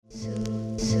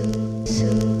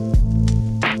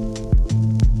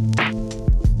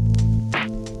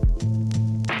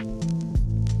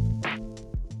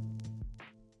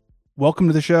Welcome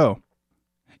to the show.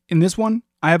 In this one,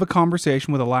 I have a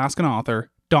conversation with Alaskan author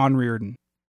Don Reardon.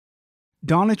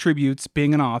 Don attributes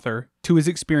being an author to his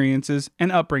experiences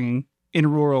and upbringing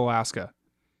in rural Alaska.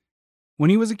 When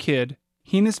he was a kid,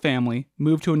 he and his family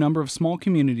moved to a number of small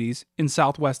communities in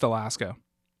southwest Alaska.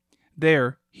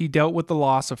 There, he dealt with the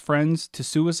loss of friends to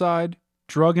suicide,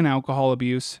 drug and alcohol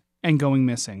abuse, and going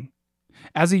missing.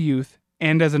 As a youth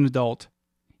and as an adult,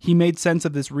 he made sense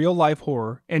of this real-life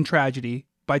horror and tragedy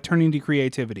by turning to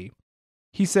creativity.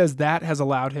 He says that has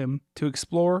allowed him to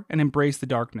explore and embrace the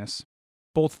darkness,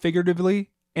 both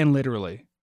figuratively and literally.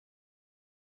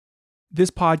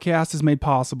 This podcast is made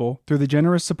possible through the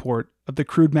generous support of the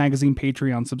Crude Magazine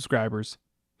Patreon subscribers.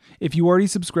 If you already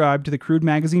subscribe to the Crude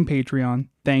Magazine Patreon,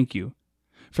 thank you.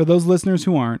 For those listeners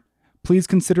who aren't, please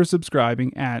consider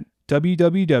subscribing at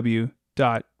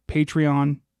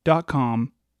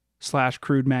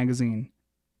www.patreon.com/crudemagazine.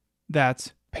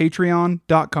 That's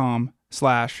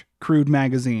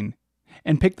patreon.com/crudemagazine,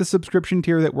 and pick the subscription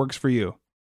tier that works for you.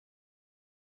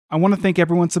 I want to thank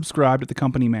everyone subscribed at the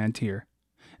Company Man tier.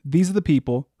 These are the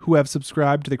people who have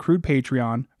subscribed to the Crude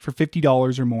Patreon for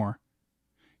 $50 or more.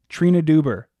 Trina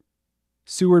Duber,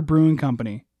 Seward Brewing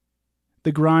Company,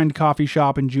 The Grind Coffee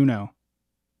Shop in Juneau,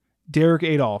 Derek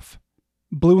Adolph,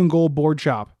 Blue and Gold Board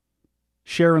Shop,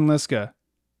 Sharon Liska,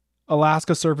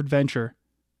 Alaska Surf Adventure,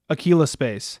 Aquila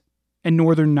Space, and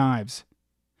Northern Knives.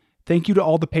 Thank you to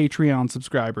all the Patreon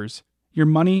subscribers. Your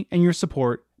money and your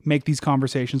support make these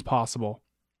conversations possible.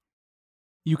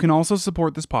 You can also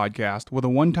support this podcast with a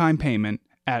one-time payment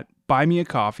at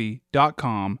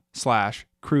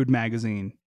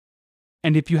buymeacoffee.com/crudemagazine.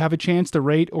 And if you have a chance to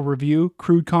rate or review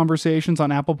Crude Conversations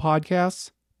on Apple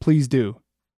Podcasts, please do.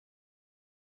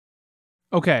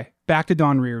 Okay, back to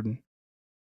Don Reardon.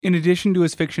 In addition to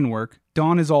his fiction work,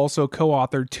 Don has also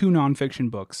co-authored 2 nonfiction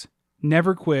books,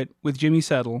 Never Quit with Jimmy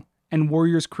Settle and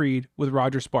Warrior's Creed with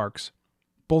Roger Sparks.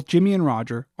 Both Jimmy and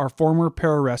Roger are former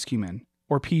pararescuemen,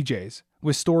 or PJs,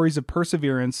 with stories of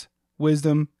perseverance,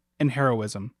 wisdom, and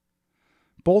heroism.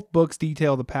 Both books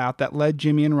detail the path that led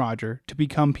Jimmy and Roger to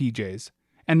become PJs,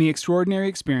 and the extraordinary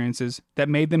experiences that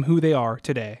made them who they are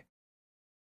today.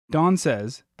 Don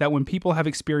says that when people have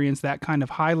experienced that kind of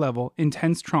high-level,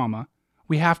 intense trauma,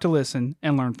 we have to listen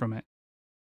and learn from it.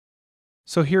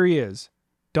 So here he is,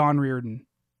 Don Reardon.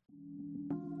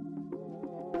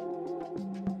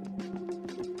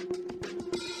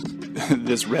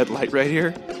 This red light right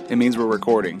here, it means we're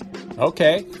recording.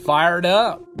 Okay, fired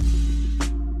up.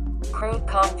 Crude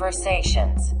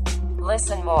Conversations.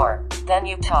 Listen more than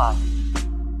you talk.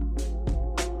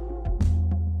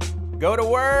 Go to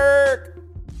work!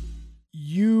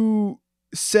 You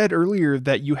said earlier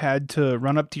that you had to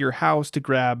run up to your house to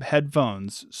grab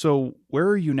headphones. So where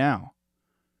are you now?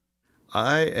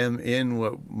 I am in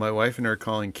what my wife and I are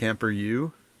calling Camper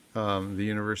U, the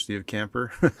University of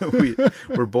Camper.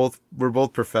 we're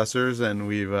both professors, and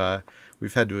we've had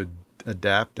to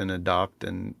adapt and adopt,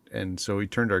 and so we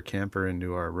turned our camper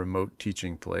into our remote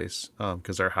teaching place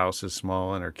because our house is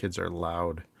small and our kids are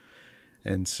loud,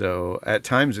 and so at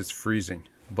times it's freezing.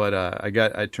 But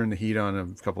I turned the heat on a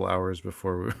couple hours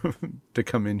before to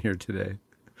come in here today.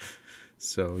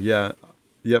 So yep,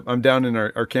 I'm down in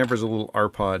our camper's a little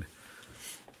R-Pod.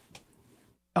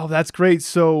 Oh, that's great.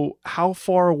 So how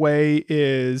far away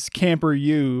is Camper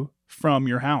U from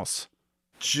your house?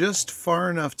 Just far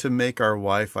enough to make our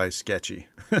Wi-Fi sketchy.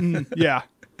 Yeah.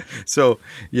 So,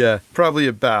 yeah, probably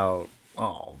about,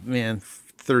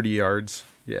 30 yards.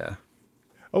 Yeah.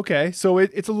 Okay, so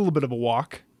it's a little bit of a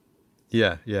walk.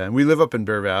 Yeah. And we live up in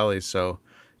Bear Valley, so,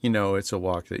 it's a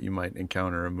walk that you might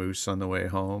encounter a moose on the way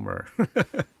home, or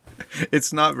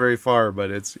it's not very far, but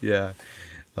it's, yeah.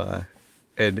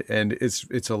 And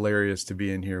it's hilarious to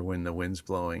be in here when the wind's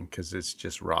blowing because it's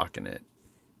just rocking it.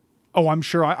 Oh, I'm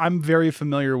sure. I'm very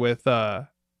familiar with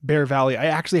Bear Valley. I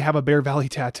actually have a Bear Valley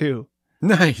tattoo.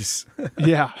 Nice.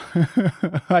 Yeah.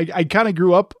 I kind of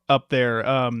grew up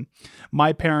there.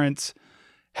 My parents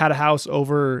had a house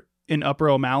over in Upper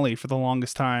O'Malley for the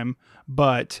longest time,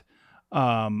 but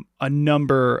a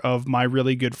number of my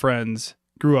really good friends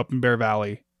grew up in Bear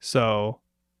Valley. So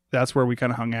that's where we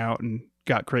kind of hung out and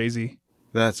got crazy.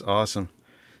 That's awesome.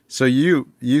 So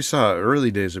you saw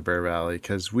early days of Bear Valley,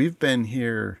 because we've been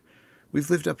here. We've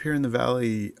lived up here in the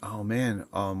valley,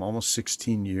 almost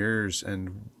 16 years,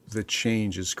 and the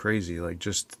change is crazy. Like,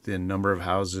 just the number of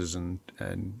houses and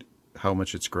how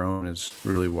much it's grown is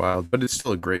really wild, but it's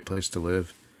still a great place to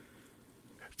live.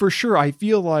 For sure. I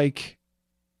feel like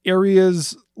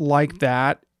areas like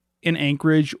that in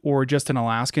Anchorage or just in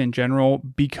Alaska in general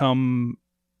become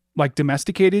like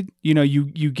domesticated? You know,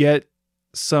 you get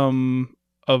some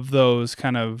of those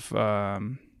kind of,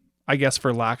 I guess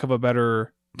for lack of a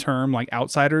better term, like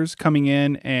outsiders coming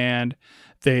in and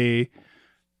they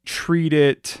treat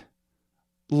it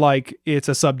like it's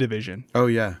a subdivision. Oh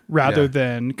yeah. Rather Yeah.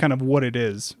 than kind of what it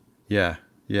is. Yeah,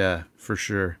 yeah, for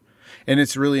sure. And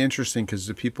it's really interesting because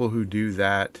the people who do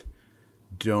that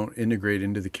don't integrate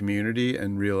into the community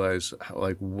and realize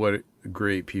like what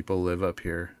great people live up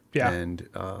here. Yeah. And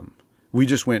we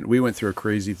went through a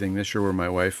crazy thing this year where my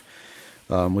wife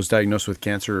was diagnosed with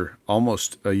cancer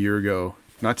almost a year ago.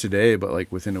 Not today, but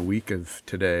like within a week of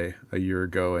today, a year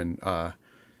ago. And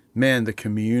man, the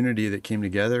community that came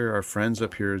together, our friends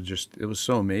up here, it was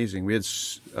so amazing. We had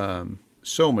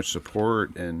so much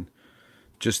support and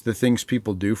just the things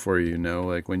people do for you,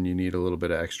 like when you need a little bit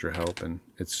of extra help. And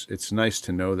it's nice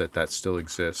to know that still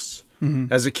exists.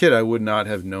 Mm-hmm. As a kid, I would not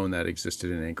have known that existed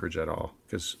in Anchorage at all.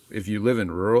 Because if you live in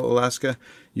rural Alaska,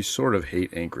 you sort of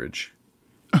hate Anchorage.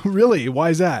 Really? Why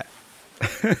is that?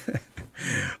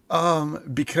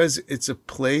 Because it's a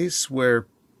place where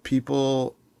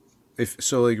people,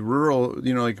 like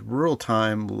rural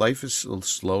time, life is a little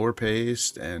slower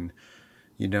paced and,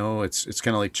 it's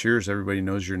kind of like Cheers. Everybody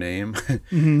knows your name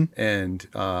mm-hmm. and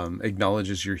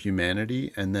acknowledges your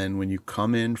humanity. And then when you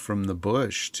come in from the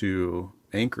bush to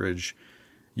Anchorage,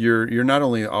 you're not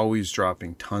only always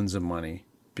dropping tons of money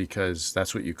because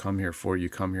that's what you come here for. You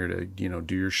come here to,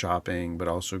 do your shopping, but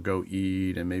also go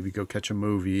eat and maybe go catch a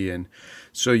movie. And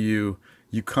so you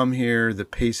come here, the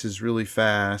pace is really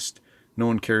fast. No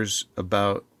one cares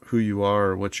about who you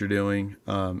are or what you're doing.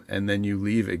 And then you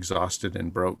leave exhausted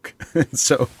and broke.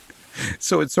 So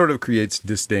it sort of creates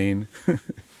disdain.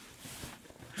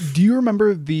 Do you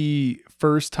remember the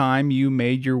first time you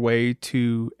made your way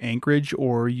to Anchorage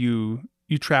or you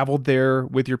traveled there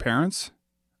with your parents?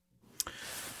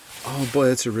 Oh boy,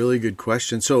 that's a really good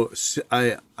question. So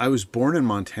I was born in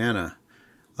Montana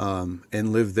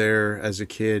and lived there as a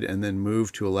kid and then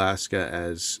moved to Alaska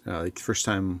as the first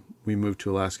time we moved to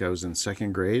Alaska, I was in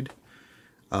second grade.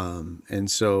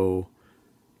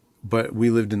 But we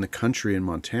lived in the country in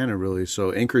Montana really.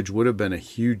 So Anchorage would have been a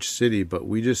huge city, but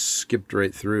we just skipped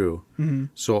right through. Mm-hmm.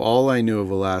 So all I knew of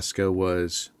Alaska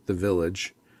was the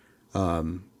village,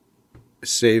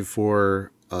 save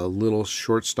for a little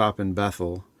short stop in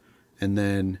Bethel. And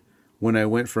then when I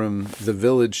went from the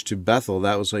village to Bethel,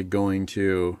 that was like going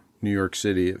to New York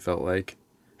City, it felt like.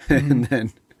 Mm-hmm.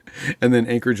 And then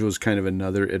Anchorage was kind of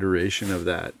another iteration of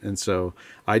that. And so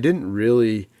I didn't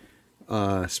really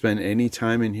spend any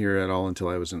time in here at all until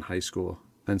I was in high school.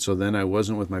 And so then I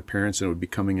wasn't with my parents and would be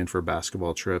coming in for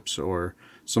basketball trips or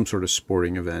some sort of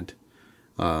sporting event.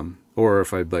 Or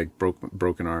if I'd like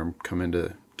broken arm, come in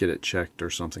to get it checked or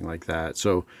something like that.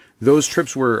 So those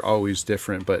trips were always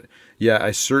different. But yeah,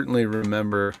 I certainly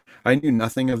remember, I knew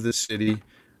nothing of the city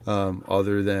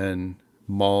other than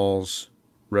malls,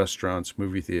 restaurants,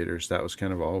 movie theaters. That was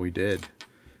kind of all we did.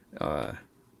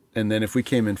 And then if we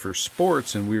came in for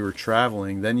sports and we were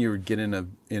traveling, then you would get in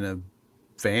a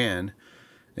van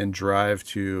and drive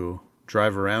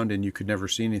around, and you could never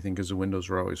see anything because the windows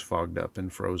were always fogged up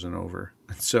and frozen over.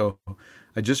 And so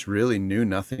I just really knew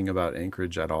nothing about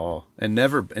Anchorage at all, and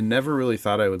never really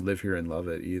thought I would live here and love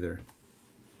it either.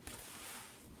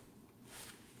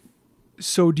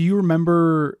 So do you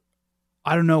remember,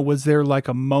 I don't know, was there like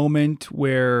a moment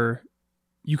where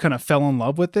you kind of fell in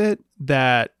love with it,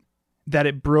 that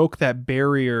it broke that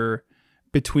barrier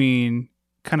between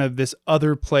kind of this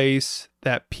other place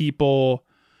that people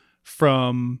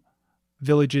from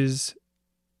villages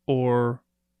or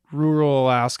rural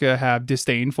Alaska have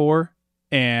disdain for,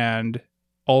 and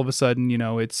all of a sudden,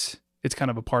 it's kind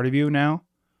of a part of you now?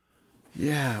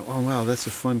 Yeah. Oh, wow. That's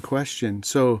a fun question.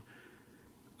 So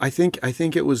I think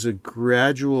it was a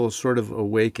gradual sort of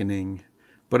awakening,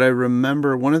 but I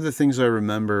remember one of the things I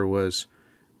remember was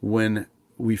when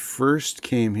we first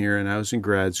came here and I was in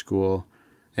grad school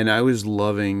and I was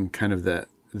loving kind of the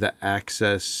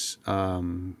access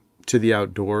to the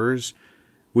outdoors,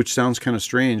 which sounds kind of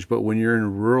strange, but when you're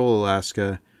in rural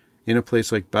Alaska, in a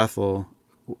place like Bethel,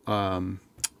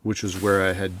 which was where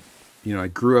I had, I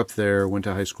grew up there, went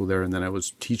to high school there, and then I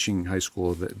was teaching high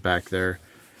school back there.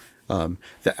 Your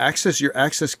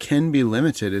access can be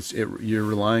limited. You're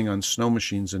relying on snow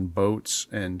machines and boats,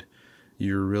 and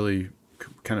you're really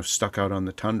kind of stuck out on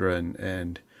the tundra.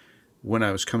 And when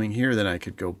I was coming here, then I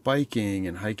could go biking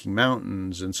and hiking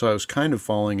mountains. And so I was kind of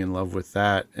falling in love with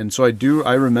that. And so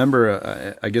I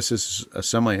remember, I guess this is a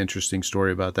semi-interesting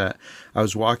story about that. I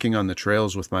was walking on the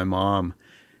trails with my mom,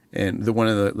 and the one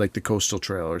of the like the coastal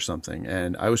trail or something.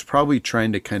 And I was probably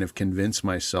trying to kind of convince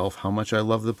myself how much I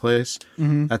love the place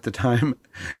at the time,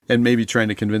 and maybe trying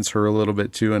to convince her a little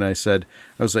bit too. And I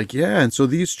was like, yeah. And so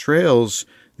these trails,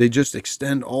 they just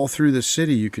extend all through the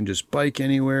city. You can just bike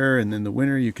anywhere, and in the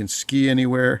winter you can ski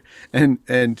anywhere.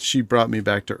 And she brought me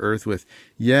back to earth with,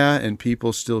 yeah, and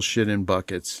people still shit in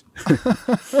buckets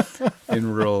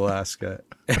in rural Alaska.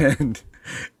 And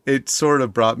it sort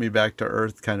of brought me back to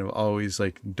earth, kind of always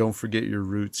like, don't forget your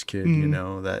roots, kid. You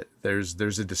know, that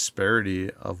there's a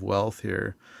disparity of wealth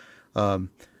here.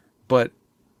 But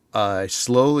I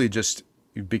slowly just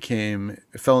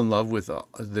fell in love with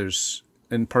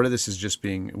and part of this is just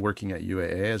working at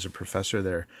UAA as a professor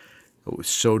there. It was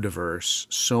so diverse,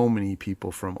 so many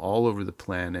people from all over the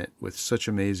planet with such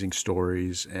amazing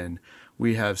stories, and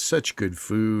we have such good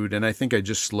food. And I think I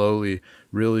just slowly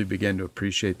really began to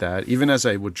appreciate that. Even as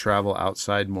I would travel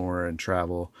outside more and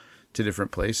travel to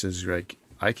different places, like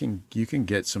you can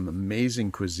get some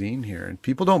amazing cuisine here, and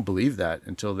people don't believe that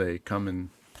until they come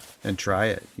and try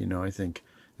it. You know, I think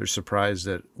they're surprised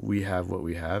that we have what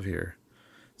we have here.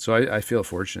 So I feel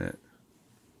fortunate.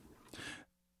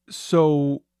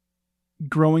 So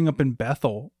growing up in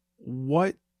Bethel,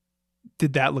 what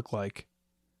did that look like?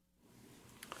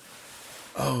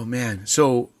 Oh, man.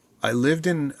 So I lived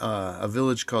in a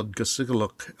village called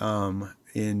Gasigaluk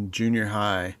in junior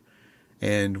high.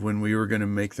 And when we were going to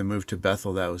make the move to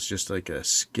Bethel, that was just like a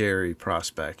scary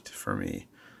prospect for me.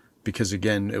 Because,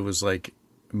 again, it was like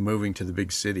moving to the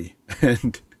big city.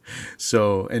 And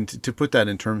so, and to put that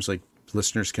in terms like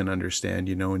listeners can understand,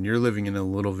 you know, when you're living in a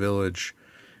little village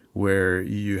where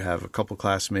you have a couple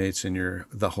classmates and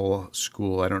the whole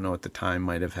school, I don't know, at the time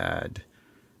might have had,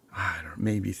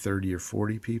 maybe 30 or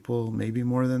 40 people, maybe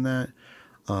more than that.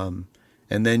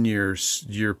 And then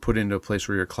you're put into a place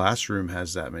where your classroom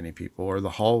has that many people, or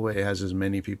the hallway has as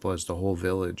many people as the whole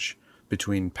village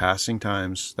between passing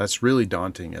times. That's really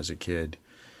daunting as a kid.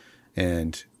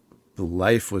 And the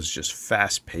life was just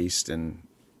fast paced and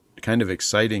kind of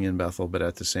exciting in Bethel, but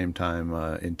at the same time,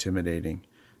 intimidating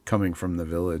coming from the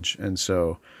village. And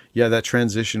so, yeah, that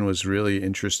transition was really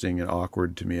interesting and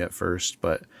awkward to me at first,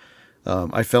 but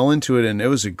I fell into it, and it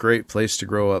was a great place to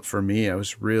grow up for me. I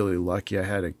was really lucky. I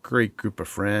had a great group of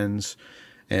friends,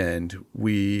 and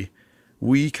we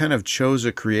kind of chose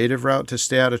a creative route to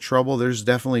stay out of trouble. There's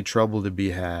definitely trouble to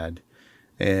be had.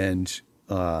 And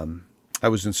I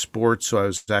was in sports, so I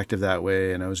was active that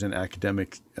way, and I was in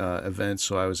academic events,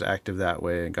 so I was active that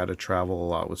way, and got to travel a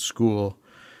lot with school.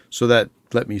 So that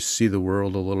let me see the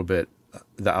world a little bit,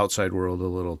 the outside world a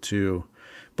little too.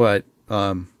 But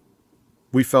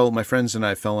my friends and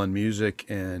I fell on music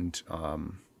and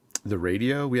the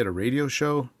radio. We had a radio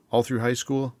show all through high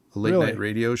school, a late night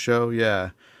radio show.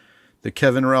 Yeah. The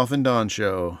Kevin, Ralph, and Don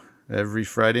show every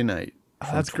Friday night.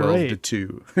 From That's 12 great. to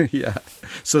 2. Yeah.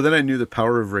 So then I knew the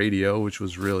power of radio, which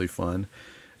was really fun.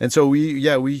 And so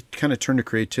we kind of turned to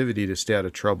creativity to stay out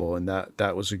of trouble. And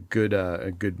that was a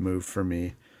good move for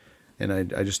me. And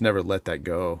I just never let that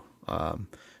go.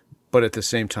 But at the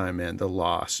same time, man,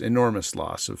 enormous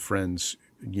loss of friends,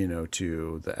 you know,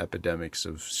 to the epidemics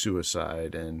of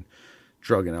suicide and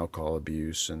drug and alcohol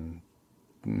abuse and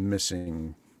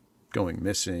going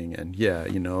missing. And yeah,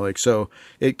 you know, like, so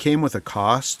it came with a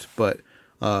cost, but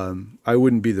I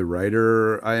wouldn't be the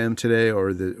writer I am today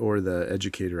or the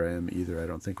educator I am either, I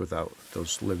don't think, without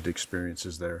those lived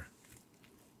experiences there.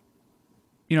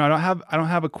 You know, I don't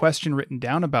have a question written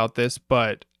down about this,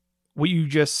 but what you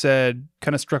just said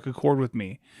kind of struck a chord with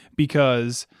me,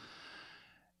 because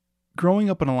growing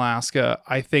up in Alaska,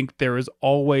 I think there is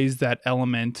always that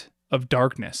element of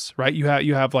darkness, right? You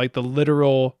have like the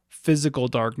literal physical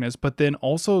darkness, but then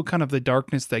also kind of the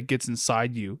darkness that gets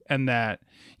inside you and that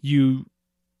you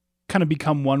kind of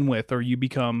become one with, or you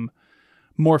become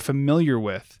more familiar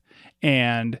with.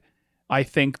 And I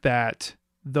think that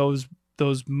those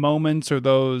moments or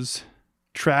those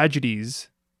tragedies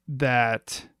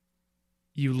that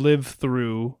you live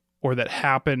through or that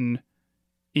happen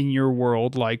in your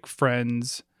world, like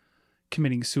friends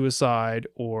committing suicide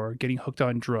or getting hooked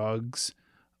on drugs,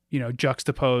 you know,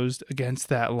 juxtaposed against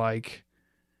that, like,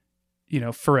 you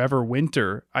know, forever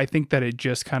winter. I think that it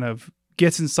just kind of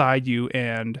gets inside you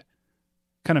and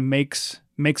kind of makes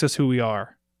us who we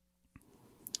are.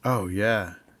 Oh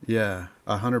yeah. Yeah.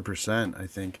 100%, I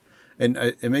think. And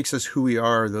it makes us who we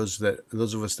are. Those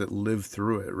of us that live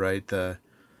through it, right? The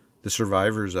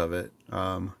survivors of it.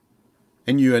 And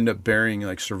you end up bearing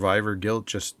like survivor guilt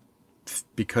just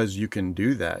because you can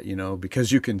do that, you know,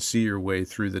 because you can see your way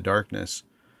through the darkness.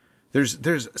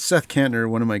 There's Seth Kantner,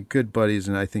 one of my good buddies,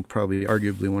 and I think probably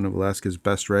arguably one of Alaska's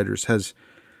best writers, has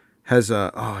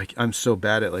I'm so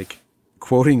bad at like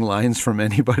quoting lines from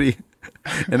anybody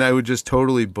and I would just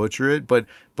totally butcher it. But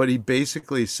he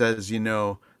basically says,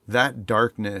 that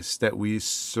darkness that we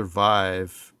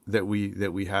survive, that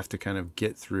we have to kind of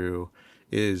get through,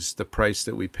 is the price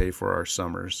that we pay for our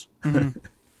summers. Mm-hmm.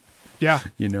 Yeah.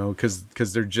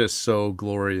 Because they're just so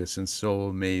glorious and so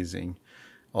amazing,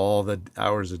 all the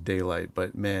hours of daylight.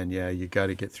 But man, yeah, you got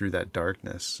to get through that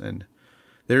darkness. And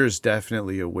there is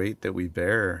definitely a weight that we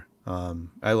bear.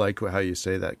 I like how you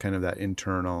say that, kind of that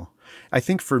internal. I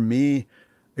think for me,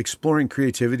 exploring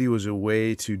creativity was a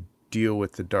way to deal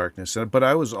with the darkness. But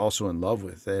I was also in love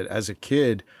with it. As a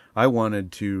kid, I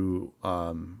wanted to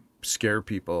scare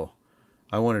people.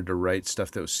 I wanted to write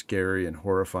stuff that was scary and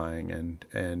horrifying,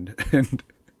 and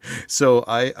so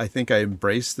I think I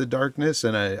embraced the darkness,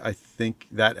 and I think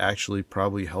that actually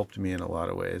probably helped me in a lot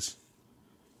of ways.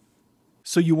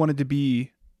 So you wanted to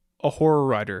be a horror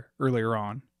writer earlier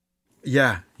on?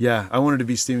 Yeah. I wanted to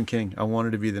be Stephen King. I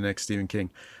wanted to be the next Stephen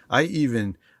King.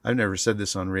 I've never said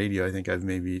this on radio. I think I've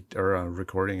maybe, or on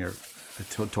recording, or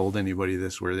told anybody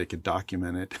this where they could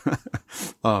document it.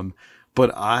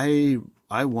 But I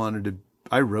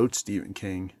wrote Stephen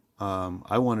King.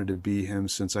 I wanted to be him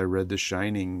since I read The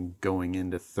Shining going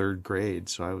into third grade.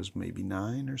 So I was maybe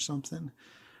 9 or something.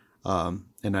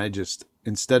 And I just,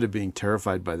 instead of being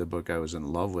terrified by the book, I was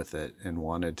in love with it and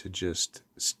wanted to just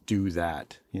do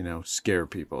that, scare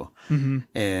people. Mm-hmm.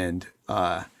 And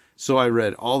so I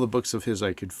read all the books of his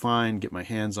I could find, get my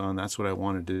hands on. That's what I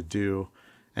wanted to do.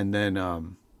 And then,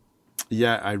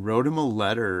 I wrote him a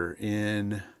letter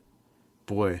in,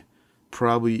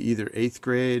 probably either 8th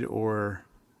grade or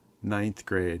 9th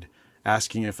grade,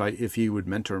 asking if he would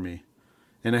mentor me.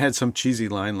 And I had some cheesy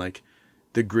line like,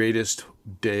 the greatest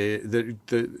day,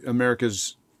 the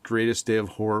America's greatest day of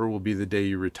horror will be the day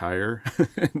you retire.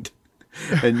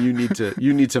 and you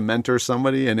need to mentor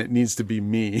somebody, and it needs to be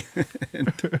me.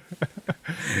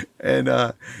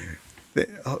 and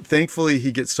thankfully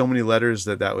he gets so many letters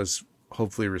that was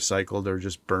hopefully recycled or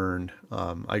just burned.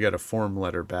 I got a form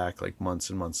letter back like months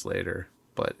and months later,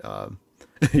 but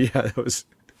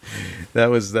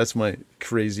that's my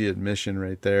crazy admission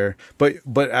right there.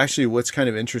 But actually what's kind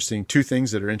of interesting, two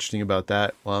things that are interesting about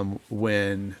that,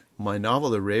 when my novel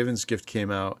The Raven's Gift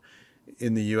came out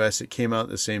in the US, it came out at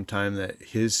the same time that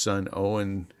his son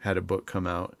Owen had a book come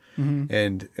out.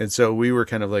 Mm-hmm. And so we were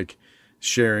kind of like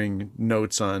sharing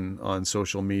notes on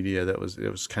social media. It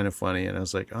was kind of funny, and I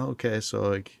was like, oh, okay, so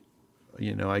like,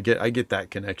 I get that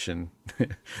connection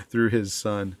through his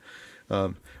son.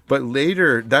 But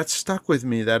later that stuck with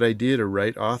me, that idea to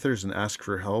write authors and ask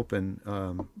for help. And,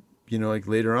 like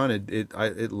later on,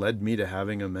 it led me to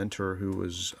having a mentor who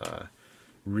was,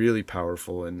 really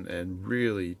powerful and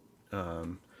really,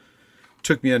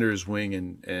 took me under his wing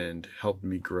and helped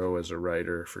me grow as a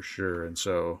writer for sure. And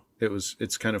so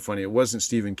it's kind of funny. It wasn't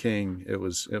Stephen King. It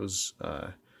was,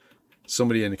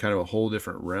 somebody in kind of a whole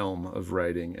different realm of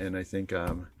writing. And I think,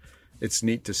 it's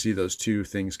neat to see those two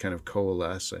things kind of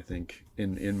coalesce, I think,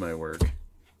 in my work.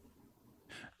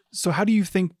 So how do you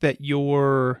think that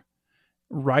your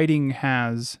writing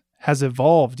has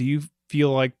evolved? Do you feel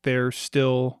like there's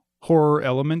still horror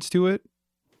elements to it?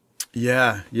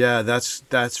 Yeah,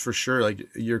 that's for sure. Like,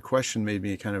 your question made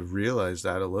me kind of realize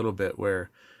that a little bit,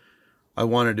 where I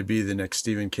wanted to be the next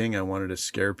Stephen King. I wanted to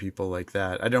scare people like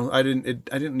that. I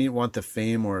didn't want the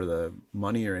fame or the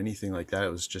money or anything like that.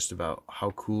 It was just about how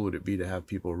cool would it be to have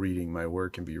people reading my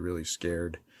work and be really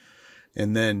scared.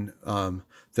 And then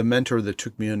the mentor that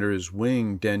took me under his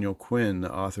wing, Daniel Quinn,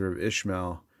 the author of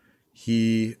Ishmael,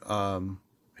 his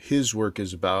work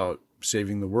is about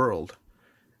saving the world,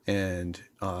 and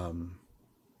a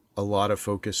lot of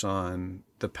focus on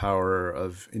the power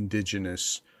of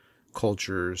indigenous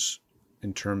cultures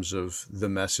in terms of the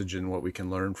message and what we can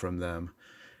learn from them.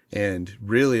 And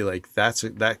really, like,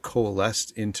 that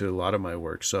coalesced into a lot of my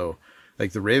work. So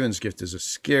like The Raven's Gift is a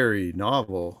scary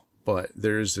novel, but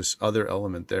there's this other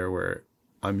element there where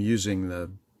I'm using the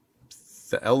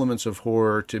elements of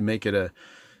horror to make it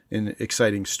an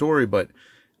exciting story, but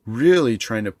really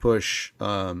trying to push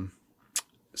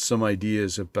some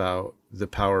ideas about the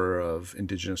power of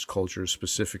indigenous cultures,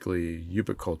 specifically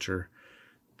Yupik culture,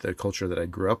 the culture that I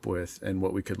grew up with, and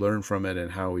what we could learn from it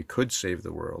and how we could save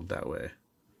the world that way.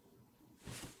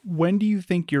 When do you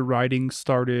think your writing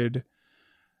started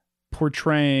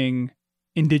portraying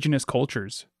indigenous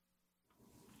cultures?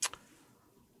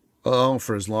 Oh,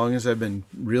 for as long as I've been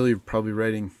really probably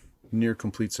writing near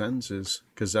complete sentences,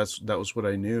 because that was what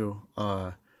I knew.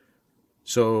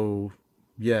 So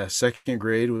yeah, 2nd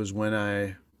grade was when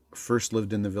I first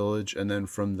lived in the village, and then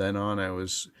from then on I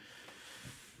was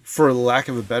for lack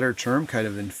of a better term, kind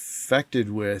of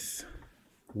infected with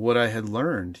what I had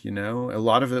learned. You know, a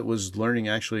lot of it was learning.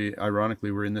 Actually,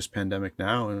 ironically, we're in this pandemic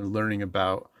now and learning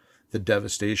about the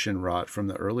devastation wrought from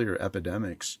the earlier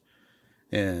epidemics.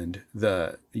 And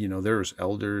there was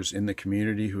elders in the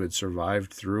community who had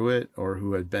survived through it, or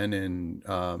who had been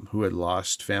who had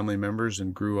lost family members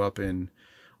and grew up in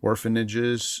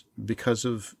orphanages because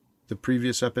of the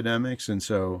previous epidemics. And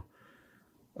so,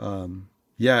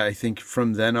 I think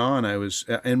from then on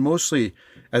and mostly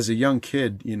as a young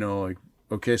kid, like,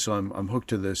 okay, so I'm hooked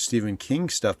to the Stephen King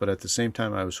stuff, but at the same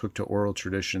time, I was hooked to oral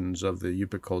traditions of the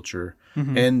Yupik culture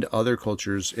and other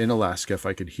cultures in Alaska. If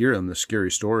I could hear them, the scary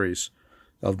stories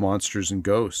of monsters and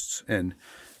ghosts. And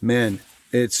man,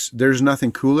 there's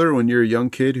nothing cooler when you're a young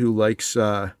kid who likes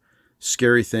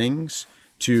scary things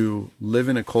to live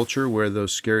in a culture where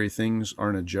those scary things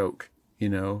aren't a joke.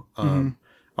 In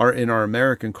our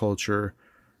American culture,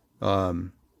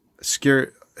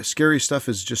 scary stuff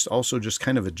is just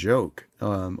kind of a joke,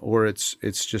 or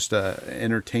it's just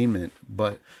entertainment.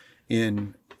 But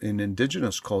in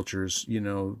indigenous cultures,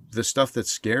 the stuff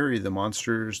that's scary, the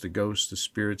monsters, the ghosts, the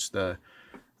spirits,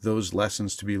 those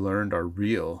lessons to be learned are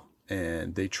real,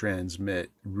 and they transmit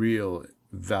real,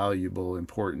 valuable,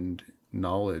 important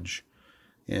knowledge.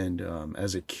 And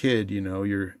as a kid,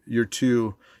 you're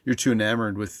too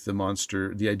enamored with the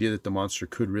monster, the idea that the monster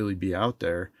could really be out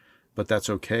there, but that's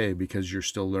okay because you're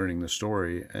still learning the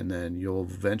story, and then you'll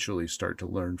eventually start to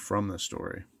learn from the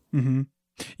story. Mm-hmm.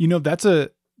 That's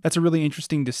a really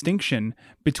interesting distinction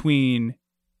between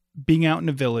being out in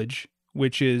a village,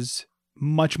 which is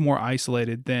much more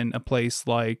isolated than a place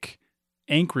like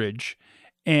Anchorage,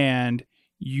 and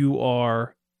you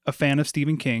are a fan of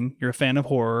Stephen King, you're a fan of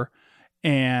horror,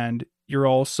 and you're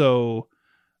also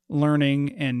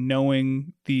learning and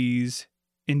knowing these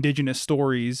indigenous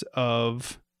stories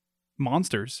of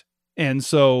monsters. And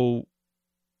so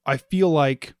I feel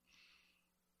like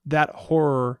that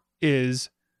horror is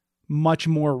much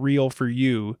more real for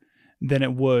you than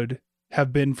it would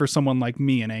have been for someone like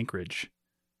me in Anchorage.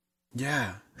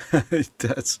 Yeah,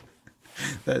 that's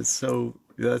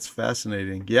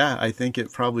fascinating. Yeah, I think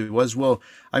it probably was. Well,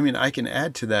 I mean, I can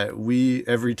add to that.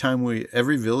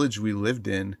 Every village we lived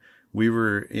in, we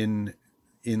were in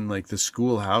like the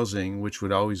school housing, which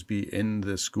would always be in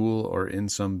the school or in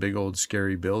some big old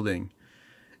scary building.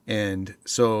 And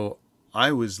so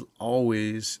I was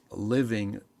always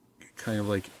living kind of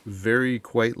like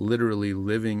quite literally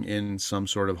living in some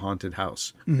sort of haunted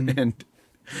house. Mm-hmm.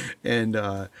 And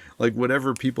like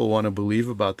whatever people want to believe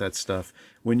about that stuff,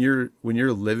 when you're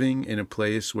living in a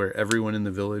place where everyone in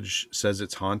the village says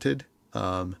it's haunted,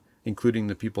 including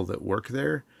the people that work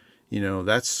there,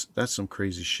 that's some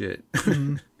crazy shit.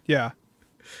 Mm-hmm. Yeah.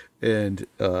 And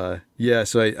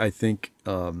so I think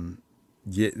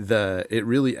it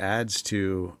really adds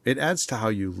to how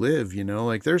you live.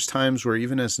 Like there's times where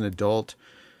even as an adult,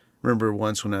 remember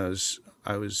once when I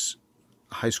was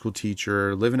a high school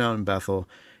teacher living out in Bethel,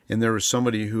 and there was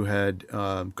somebody who had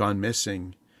gone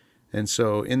missing. And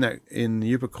so in the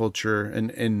Yupik culture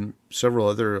and in several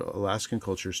other Alaskan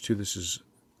cultures too, this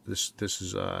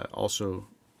is also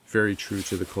very true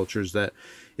to the cultures, that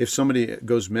if somebody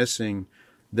goes missing,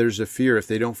 there's a fear if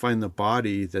they don't find the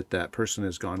body that person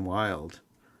has gone wild,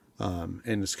 and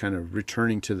it's kind of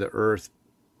returning to the earth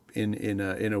in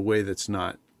a way that's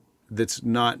not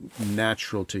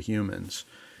natural to humans,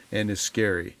 and is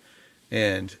scary.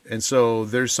 And so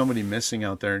there's somebody missing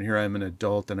out there, and here I'm an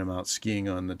adult and I'm out skiing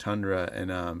on the tundra,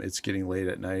 and it's getting late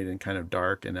at night and kind of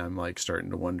dark, and I'm like starting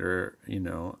to wonder,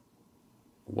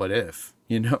 what if,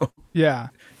 Yeah.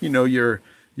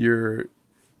 You're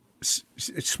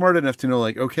smart enough to know,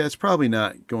 like, okay, it's probably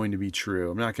not going to be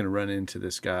true. I'm not going to run into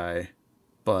this guy,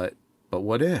 but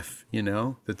what if,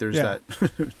 that there's that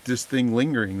this thing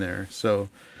lingering there. So,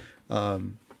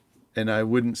 and I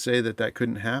wouldn't say that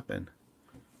couldn't happen.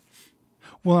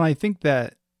 Well, and I think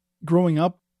that growing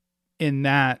up in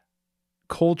that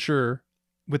culture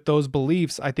with those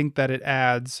beliefs, I think that it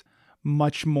adds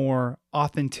much more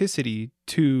authenticity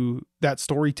to that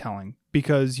storytelling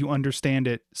because you understand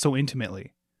it so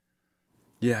intimately.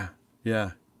 Yeah.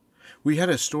 Yeah. We had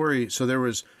a story. So there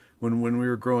was, when we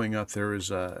were growing up, there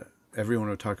was, everyone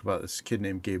would talk about this kid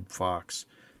named Gabe Fox,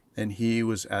 and he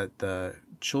was at the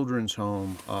children's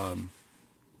home,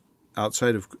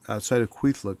 outside of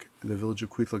Kwethluk, the village of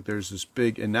Kwethluk. There's this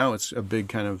big, and now it's a big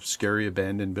kind of scary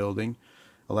abandoned building.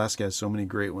 Alaska has so many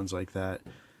great ones like that.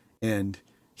 And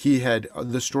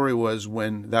the story was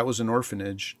when that was an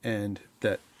orphanage, and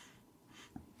that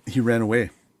he ran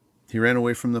away. he ran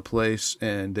away from the place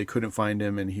and they couldn't find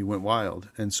him and he went wild.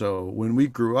 And so when we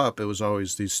grew up, it was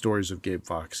always these stories of Gabe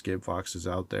Fox. Gabe Fox is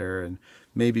out there and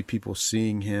maybe people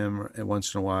seeing him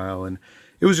once in a while. And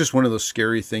it was just one of those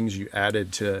scary things you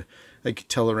added to, I could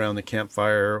tell around the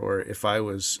campfire, or if I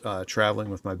was traveling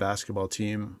with my basketball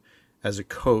team as a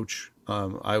coach,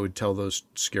 I would tell those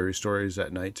scary stories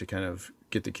at night to kind of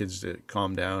get the kids to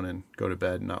calm down and go to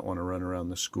bed and not want to run around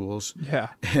the schools. Yeah.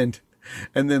 And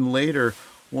then later,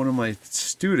 one of my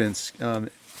students,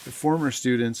 former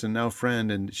students and now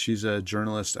friend, and she's a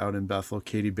journalist out in Bethel,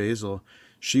 Katie Basil,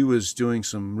 she was doing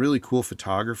some really cool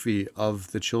photography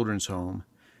of the children's home.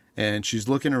 And she's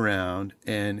looking around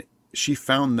and she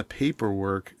found the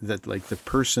paperwork that like the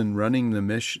person running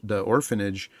the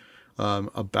orphanage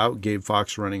about Gabe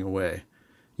Fox running away.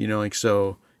 You know, like,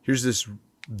 so here's this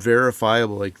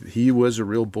verifiable, like, he was a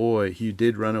real boy, he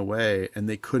did run away, and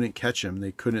they couldn't catch him.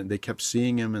 They kept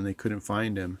seeing him and they couldn't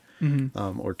find him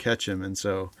or catch him. And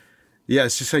so yeah,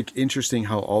 it's just like interesting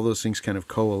how all those things kind of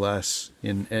coalesce.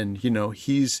 And you know,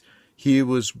 he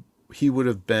would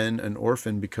have been an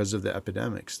orphan because of the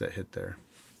epidemics that hit there.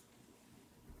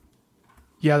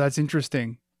 Yeah, that's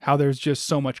interesting how there's just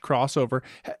so much crossover.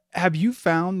 Have you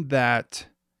found that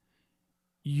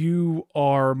you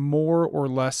are more or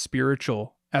less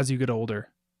spiritual as you get older?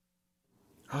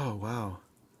 Oh, wow.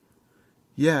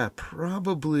 Yeah,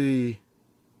 probably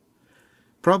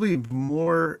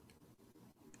more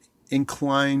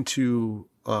inclined to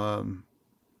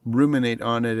ruminate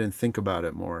on it and think about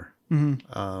it more.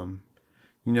 Mm-hmm.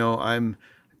 You know, I'm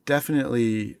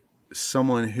definitely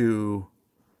someone who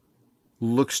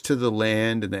looks to the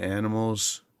land and the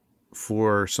animals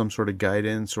for some sort of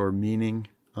guidance or meaning.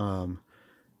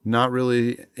 Not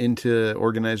really into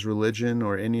organized religion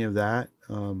or any of that,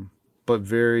 but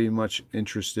very much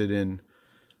interested in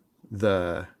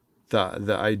the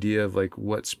idea of like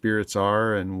what spirits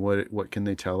are and what can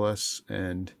they tell us,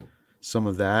 and some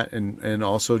of that, and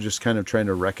also just kind of trying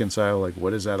to reconcile like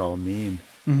what does that all mean.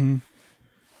 Mm-hmm.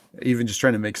 Even just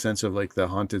trying to make sense of like the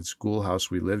haunted schoolhouse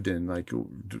we lived in. Like,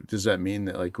 does that mean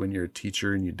that like when you're a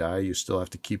teacher and you die, you still have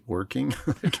to keep working,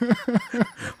 like,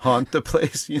 haunt the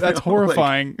place? That's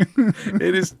horrifying. Like,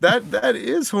 it is that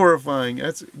is horrifying.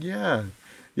 That's yeah.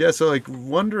 So like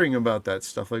wondering about that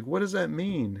stuff, like what does that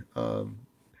mean?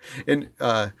 And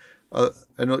a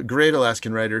great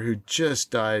Alaskan writer who just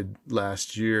died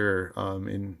last year,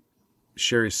 in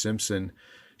Sherry Simpson.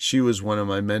 She was one of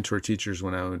my mentor teachers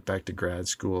when I went back to grad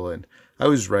school, and I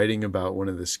was writing about one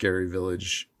of the scary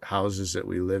village houses that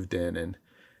we lived in,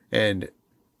 and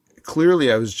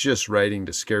clearly I was just writing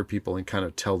to scare people and kind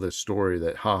of tell this story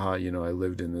that, haha, you know, I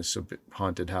lived in this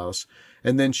haunted house.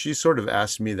 And then she sort of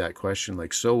asked me that question,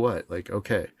 like, so what? Like,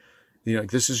 okay, you know,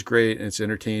 like, this is great and it's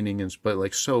entertaining, but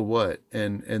like, so what?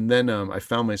 And then I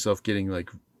found myself getting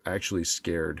like actually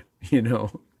scared, you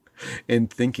know, and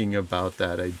thinking about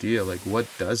that idea, like, what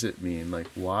does it mean? Like,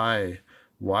 why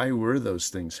were those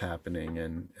things happening?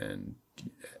 And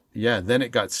yeah, then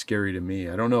it got scary to me.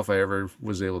 I don't know if I ever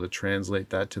was able to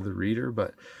translate that to the reader,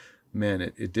 but man,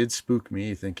 it did spook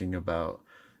me thinking about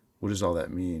what does all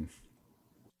that mean?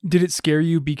 Did it scare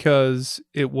you because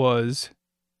it was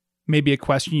maybe a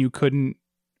question you couldn't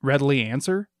readily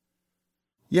answer?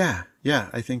 Yeah,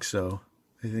 I think so.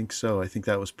 I think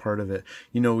that was part of it.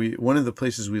 You know, one of the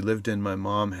places we lived in, my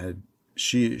mom had,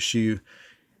 she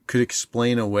could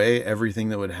explain away everything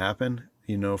that would happen,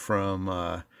 you know,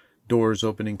 from doors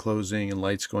opening, closing, and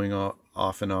lights going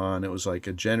off and on. It was like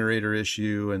a generator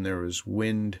issue, and there was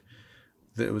wind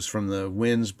that was from the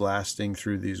winds blasting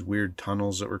through these weird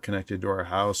tunnels that were connected to our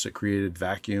house. It created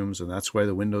vacuums, and that's why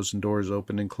the windows and doors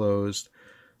opened and closed.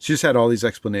 She just had all these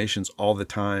explanations all the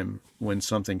time when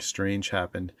something strange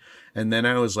happened. And then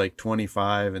I was like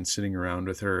 25 and sitting around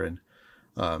with her, and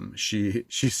she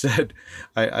said,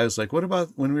 I was like, what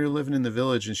about when we were living in the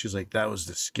village? And she's like, that was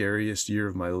the scariest year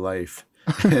of my life.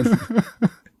 And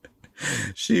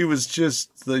she was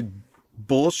just like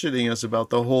bullshitting us about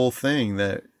the whole thing,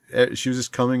 that she was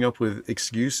just coming up with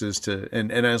excuses to,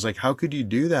 and I was like, how could you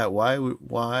do that? Why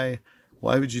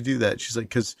would you do that? She's like,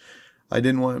 'cause I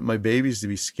didn't want my babies to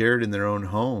be scared in their own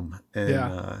home. And,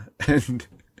 yeah.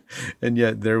 And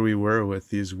yet there we were with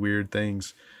these weird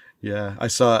things. Yeah. I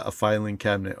saw a filing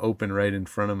cabinet open right in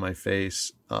front of my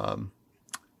face,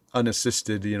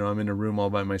 unassisted. You know, I'm in a room all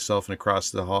by myself, and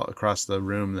across the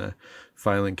room, the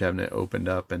filing cabinet opened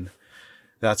up, and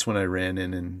that's when I ran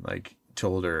in and like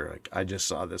told her, like, I just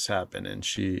saw this happen. And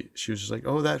she was just like,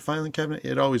 oh, that filing cabinet,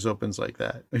 it always opens like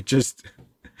that.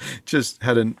 just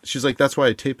she's like, that's why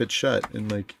I tape it shut,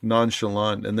 and like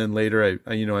nonchalant. And then later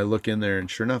I look in there, and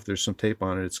sure enough, there's some tape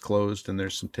on it. It's closed, and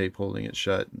there's some tape holding it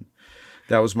shut. And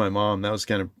that was my mom. That was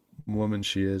the kind of woman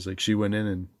she is. Like, she went in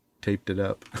and taped it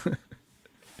up.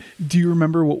 Do you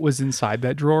remember what was inside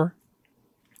that drawer?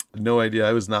 No idea.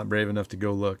 I was not brave enough to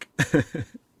go look.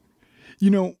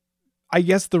 I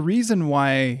guess the reason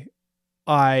why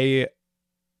I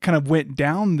kind of went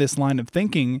down this line of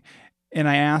thinking, and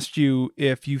I asked you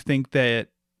if you think that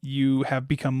you have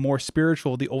become more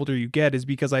spiritual the older you get, is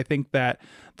because I think that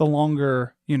the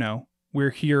longer,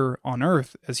 we're here on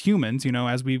Earth as humans,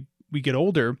 as we get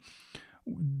older,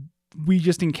 we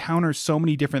just encounter so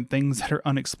many different things that are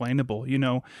unexplainable.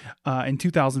 In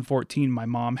 2014, my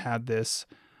mom had this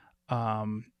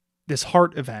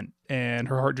heart event, and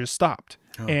her heart just stopped.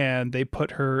 Oh. And they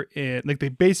put her in, like, they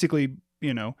basically,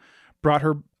 brought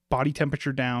her body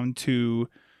temperature down to,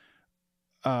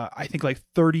 I think like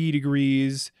 30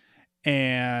 degrees.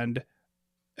 And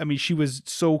I mean, she was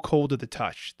so cold to the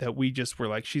touch that we just were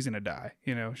like, she's going to die.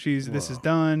 This is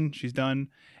done. She's done.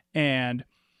 And,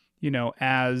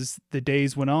 as the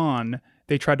days went on,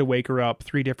 they tried to wake her up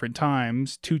 3 different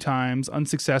times, 2 times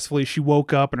unsuccessfully. She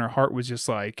woke up and her heart was just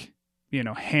like,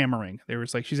 hammering. They were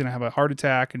like, she's going to have a heart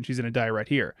attack and she's going to die right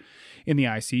here in the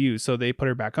ICU. So they put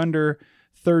her back under.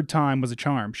 3rd time was a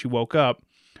charm. She woke up,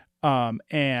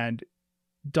 and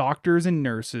doctors and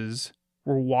nurses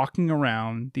were walking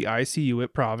around the ICU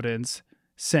at Providence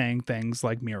saying things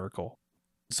like miracle.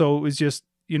 So it was just,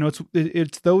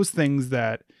 it's those things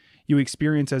that you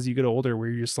experience as you get older where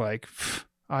you're just like,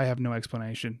 I have no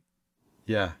explanation.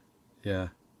 Yeah. Yeah.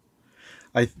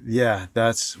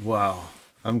 That's, wow.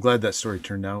 I'm glad that story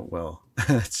turned out well.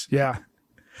 That's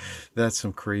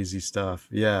some crazy stuff.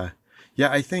 Yeah.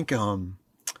 Yeah. I think in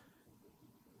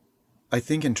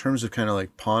terms of kind of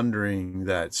like pondering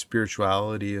that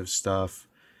spirituality of stuff,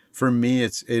 for me,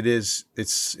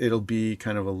 it'll be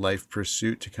kind of a life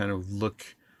pursuit to kind of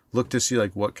look to see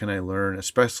like, what can I learn,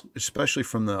 especially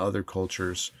from the other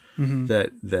cultures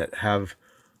that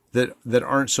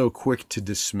aren't so quick to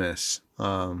dismiss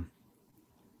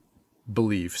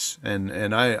beliefs.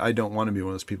 And I don't want to be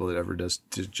one of those people that ever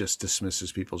just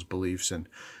dismisses people's beliefs and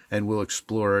will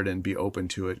explore it and be open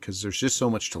to it, because there's just so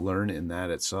much to learn in that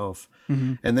itself.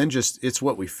 Mm-hmm. And then just, it's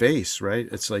what we face, right?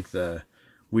 It's like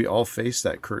we all face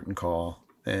that curtain call,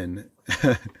 and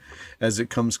as it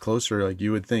comes closer, like,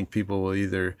 you would think people will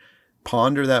either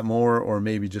ponder that more or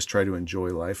maybe just try to enjoy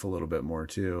life a little bit more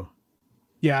too.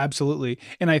 Yeah, absolutely.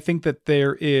 And I think that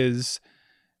there is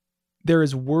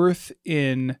worth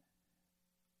in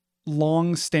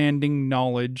long-standing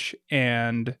knowledge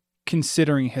and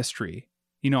considering history.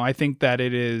 I think that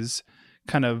it is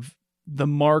kind of the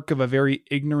mark of a very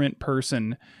ignorant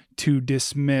person to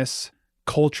dismiss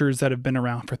cultures that have been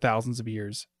around for thousands of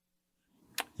years.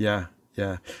 Yeah.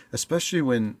 Yeah. Especially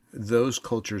when those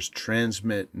cultures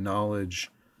transmit knowledge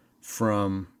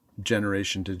from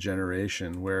generation to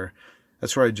generation, where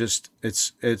that's where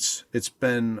it's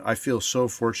been, I feel so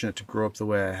fortunate to grow up the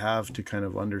way I have, to kind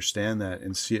of understand that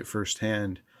and see it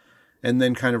firsthand, and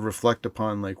then kind of reflect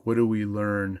upon, like, what do we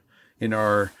learn in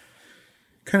our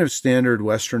kind of standard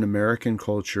Western American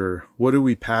culture? What do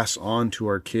we pass on to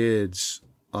our kids,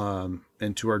 and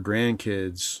to our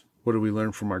grandkids? What do we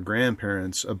learn from our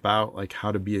grandparents about, like,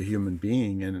 how to be a human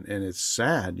being? And it's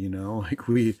sad, like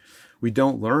we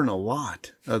don't learn a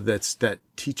lot that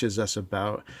teaches us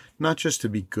about not just to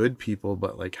be good people,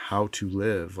 but like how to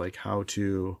live, like how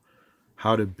to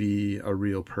be a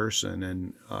real person.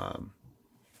 And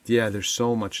there's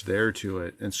so much there to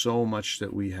it, and so much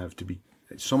that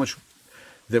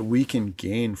we can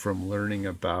gain from learning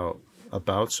about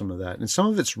some of that. And some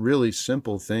of it's really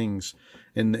simple things,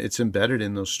 and it's embedded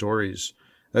in those stories.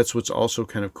 That's what's also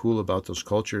kind of cool about those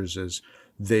cultures, is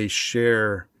they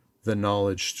share the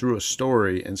knowledge through a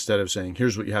story instead of saying,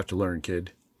 here's what you have to learn,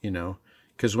 kid,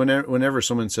 because whenever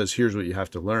someone says, here's what you have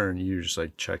to learn, you just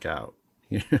like check out.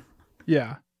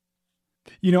 Yeah.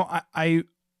 I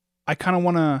kind of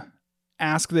want to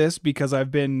ask this because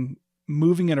I've been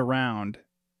moving it around.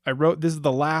 This is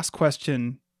the last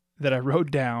question that I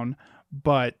wrote down,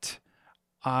 but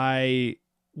I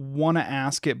want to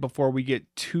ask it before we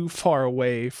get too far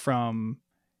away from,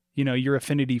 your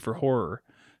affinity for horror.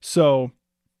 So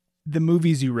the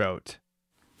movies you wrote,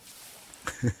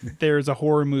 there's a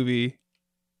horror movie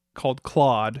called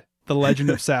Claude, The Legend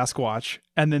of Sasquatch.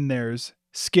 And then there's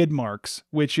Skid Marks,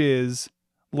 which is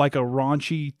like a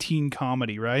raunchy teen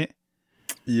comedy, right?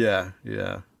 Yeah.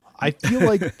 Yeah. I feel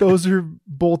like those are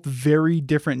both very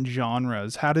different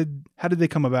genres. How did they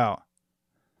come about?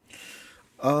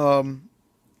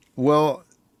 Well,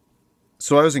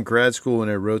 So I was in grad school when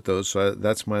I wrote those, so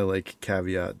that's my like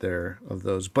caveat there of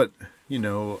those. But you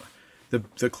know,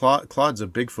 Claude's a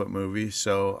Bigfoot movie,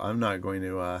 so I'm not going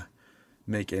to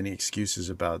make any excuses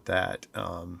about that.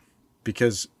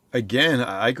 Because again,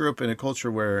 I grew up in a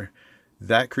culture where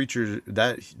that creature,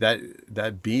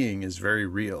 that being is very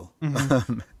real,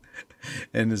 and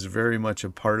is very much a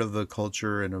part of the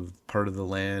culture and a part of the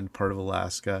land, part of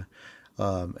Alaska.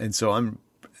 And so I'm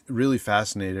really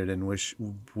fascinated and wish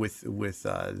with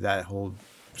that whole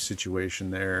situation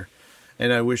there.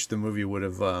 And I wish the movie would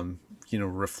have,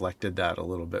 reflected that a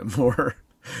little bit more,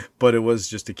 but it was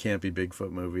just a campy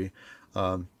Bigfoot movie.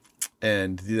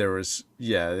 And there was,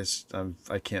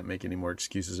 I can't make any more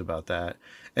excuses about that.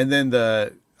 And then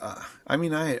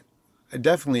I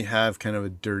definitely have kind of a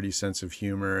dirty sense of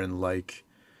humor and like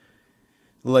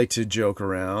to joke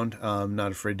around. I'm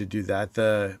not afraid to do that.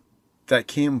 That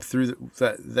came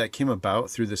about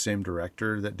through the same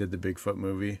director that did the Bigfoot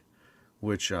movie,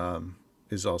 which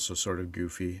is also sort of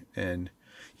goofy. And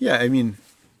yeah, I mean,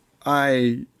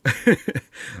 I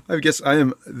guess I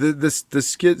am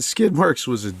the skid marks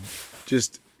was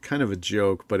just kind of a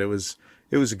joke, but it was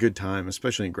a good time,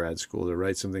 especially in grad school, to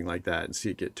write something like that and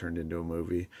see it get turned into a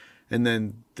movie, and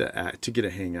then to get to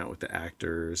hang out with the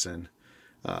actors, and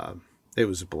it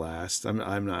was a blast.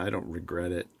 I don't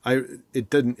regret it. It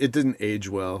didn't age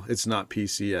well. It's not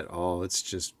PC at all. It's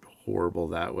just horrible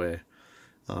that way.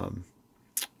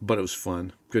 But it was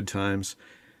fun, good times.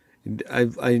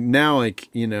 I now, like,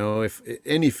 if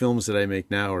any films that I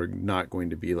make now are not going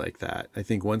to be like that. I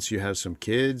think once you have some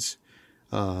kids,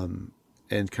 and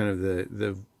kind of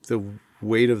the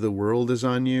weight of the world is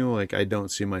on you, like, I don't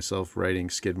see myself writing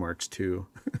Skid Marks 2.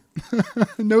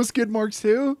 No Skid Marks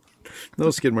 2?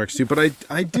 No Skid Marks 2, but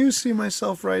I do see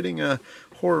myself writing a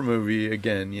horror movie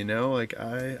again, like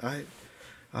I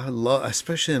love,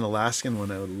 especially an Alaskan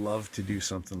one, I would love to do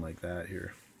something like that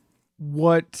here.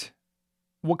 What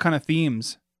kind of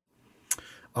themes?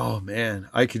 Oh man,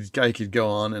 I could go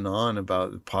on and on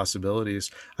about the possibilities.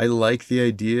 I like the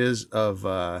ideas of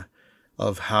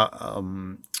how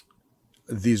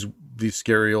these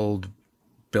scary old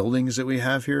buildings that we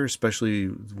have here, especially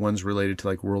ones related to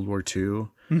like World War II,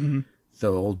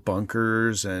 the old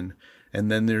bunkers, and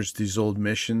then there's these old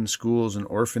mission schools and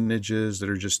orphanages that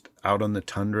are just out on the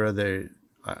tundra.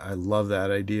 I love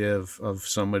that idea of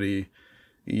somebody,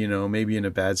 maybe in a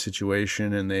bad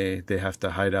situation, and they have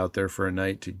to hide out there for a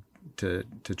night to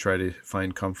try to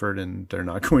find comfort, and they're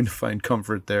not going to find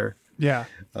comfort there. Yeah.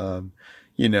 Some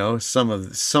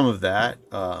of that.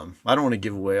 I don't want to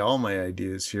give away all my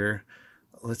ideas here.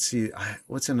 Let's see.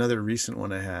 What's another recent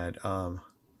one I had?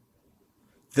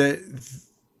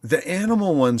 The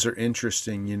animal ones are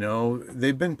interesting.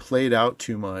 They've been played out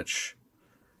too much.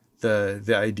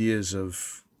 The ideas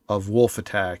of wolf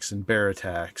attacks and bear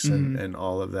attacks and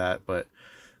all of that, but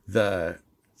the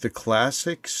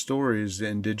classic stories, the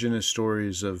indigenous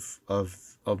stories of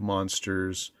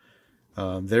monsters,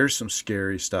 there's some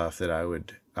scary stuff that I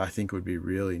think would be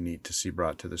really neat to see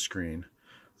brought to the screen.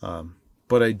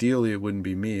 But ideally it wouldn't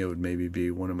be me, it would maybe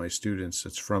be one of my students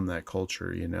that's from that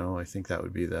culture. I think that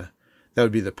would be the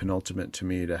penultimate to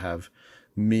me, to have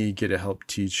me get to help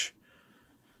teach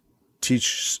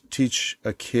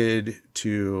a kid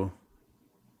to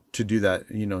do that,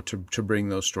 to bring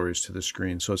those stories to the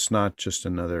screen. So it's not just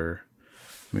another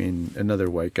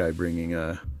white guy bringing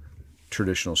a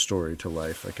traditional story to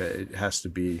life. Like, it has to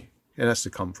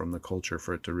come from the culture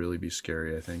for it to really be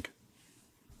scary, I think.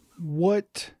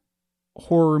 What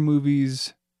horror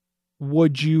movies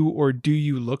would you or do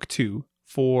you look to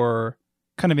for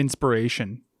kind of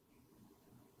inspiration?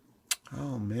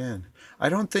 Oh man, I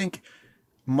don't think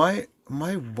my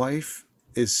wife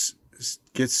gets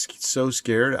so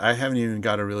scared. I haven't even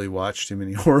got to really watch too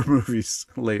many horror movies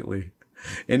lately.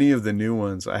 Any of the new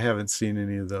ones, I haven't seen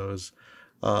any of those.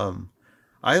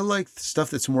 I like stuff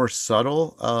that's more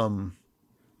subtle.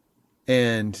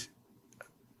 And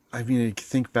I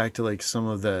think back to like some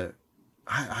of the,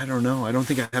 I don't know. I don't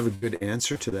think I have a good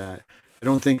answer to that. I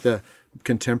don't think the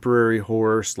contemporary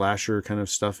horror slasher kind of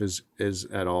stuff is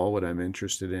at all what I'm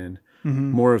interested in.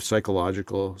 More of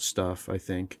psychological stuff, I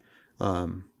think.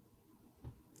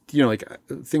 Like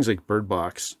things like Bird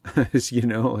Box is,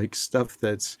 like stuff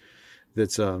that's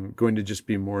going to just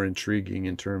be more intriguing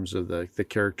in terms of the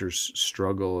character's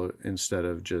struggle instead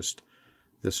of just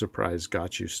the surprise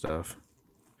got you stuff.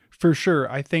 For sure.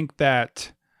 I think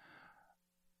that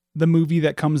the movie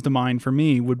that comes to mind for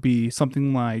me would be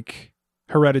something like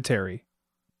Hereditary.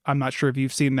 I'm not sure if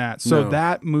you've seen that. So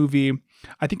that movie,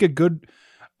 I think a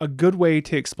good way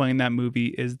to explain that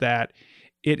movie is that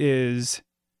it is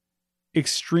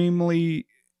extremely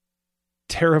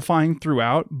terrifying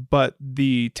throughout, but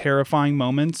the terrifying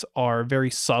moments are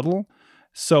very subtle.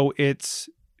 So it's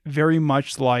very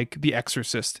much like The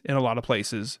Exorcist in a lot of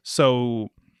places. So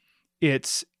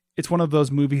it's one of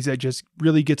those movies that just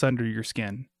really gets under your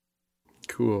skin.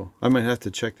 Cool. I might have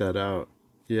to check that out.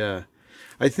 Yeah.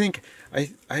 I think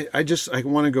I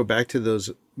want to go back to those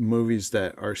movies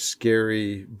that are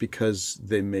scary because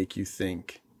they make you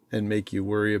think and make you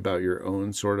worry about your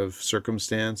own sort of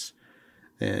circumstance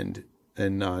and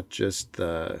not just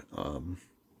the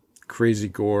crazy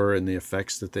gore and the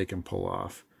effects that they can pull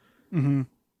off. Mm-hmm.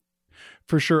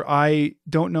 For sure. I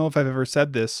don't know if I've ever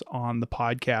said this on the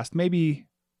podcast. Maybe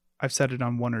I've said it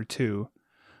on one or two,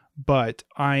 but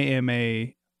I am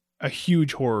a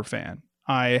huge horror fan.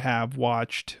 I have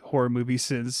watched horror movies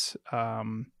since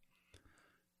the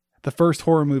first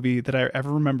horror movie that I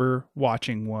ever remember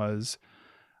watching was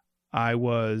I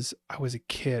was a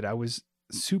kid. I was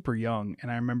super young,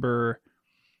 and I remember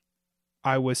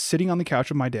I was sitting on the couch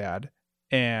with my dad,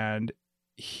 and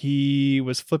he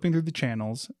was flipping through the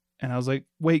channels, and I was like,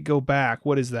 "Wait, go back.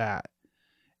 What is that?"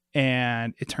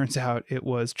 And it turns out it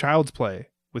was Child's Play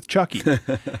with Chucky.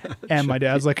 And my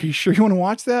dad's like, "Are you sure you want to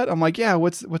watch that?" I'm like, "Yeah,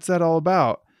 what's that all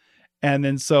about?" And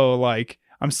then so like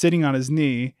I'm sitting on his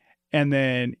knee, and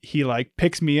then he like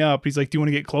picks me up. He's like, "Do you want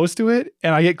to get close to it?"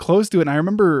 And I get close to it, and I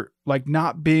remember like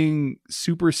not being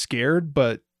super scared,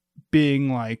 but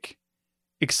being like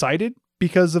excited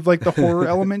because of like the horror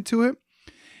element to it.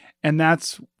 And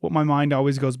that's what my mind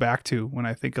always goes back to when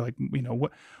I think like,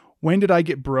 when did I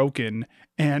get broken?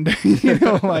 And,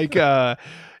 like,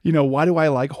 why do I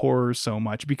like horror so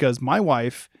much? Because my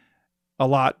wife, a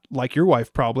lot like your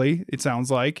wife, probably, it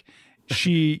sounds like,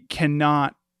 she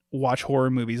cannot watch horror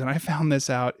movies. And I found this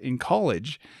out in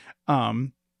college.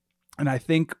 And I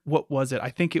think, what was it? I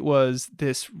think it was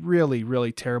this really,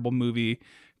 really terrible movie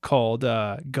called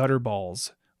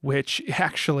Gutterballs, which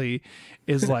actually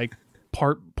is like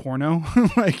part porno.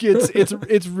 Like it's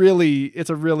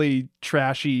a really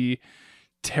trashy,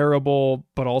 terrible,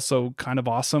 but also kind of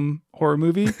awesome horror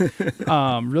movie.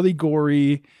 Really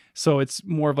gory. So it's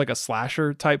more of like a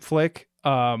slasher type flick.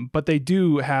 But they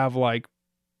do have like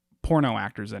porno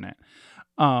actors in it.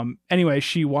 Anyway,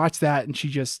 she watched that and she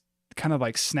just kind of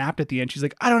like snapped at the end. She's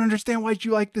like, "I don't understand why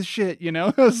you like this shit."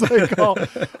 I was like, I'm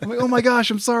like, "Oh my gosh,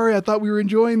 I'm sorry. I thought we were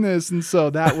enjoying this." And so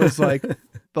that was like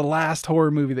the last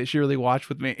horror movie that she really watched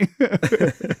with me.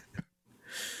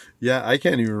 Yeah, I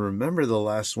can't even remember the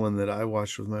last one that I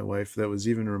watched with my wife that was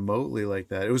even remotely like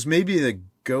that. It was maybe a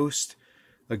ghost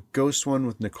one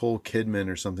with Nicole Kidman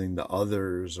or something, The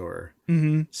Others or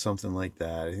something like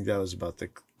that. I think that was about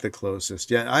the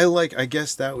closest. Yeah, I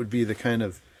guess that would be the kind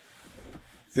of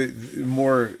the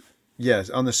more, yes,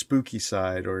 on the spooky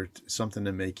side or something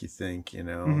to make you think,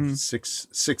 sixth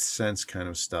sense kind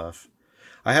of stuff.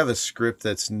 I have a script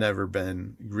that's never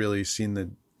been really seen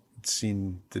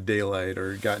the daylight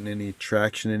or gotten any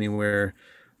traction anywhere.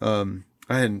 I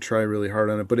hadn't tried really hard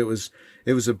on it, but it was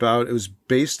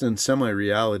based in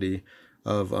semi-reality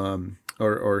of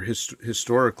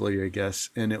historically, I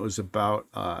guess, and it was about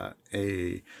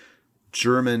a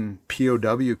German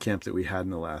POW camp that we had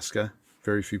in Alaska.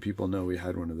 Very few people know we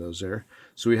had one of those there.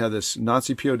 So we had this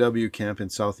Nazi POW camp in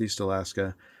Southeast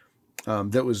Alaska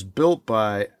that was built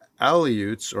by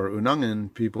Aleuts or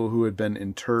Unangan people who had been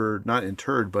not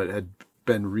interred, but had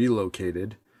been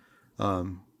relocated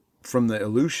from the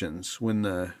Aleutians when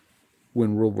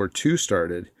World War II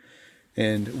started.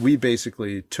 And we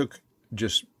basically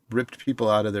just ripped people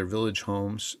out of their village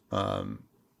homes on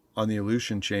the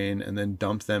Aleutian chain and then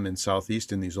dumped them in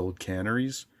Southeast in these old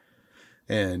canneries.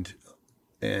 And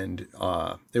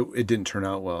it didn't turn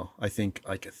out well. I think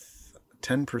like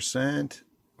 10%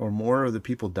 or more of the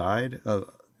people died,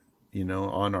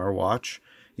 on our watch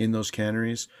in those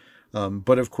canneries.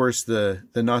 But of course, the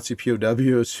Nazi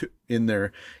POWs in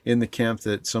the camp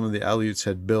that some of the Aleuts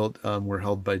had built were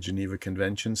held by Geneva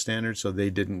Convention standards, so they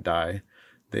didn't die.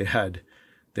 They had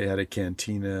a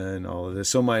cantina and all of this.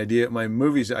 So my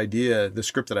movie's idea, the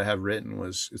script that I have written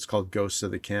it's called Ghosts of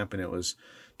the Camp, and it was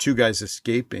two guys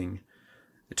escaping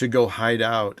to go hide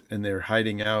out, and they're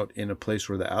hiding out in a place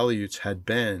where the Aleuts had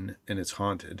been, and it's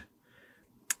haunted.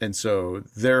 And so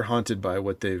they're haunted by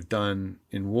what they've done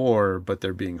in war, but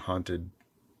they're being haunted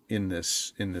in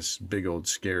this big old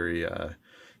scary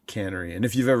cannery. And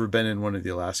if you've ever been in one of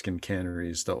the Alaskan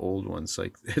canneries, the old ones,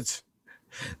 like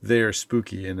they are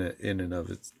spooky in and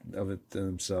of it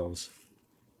themselves.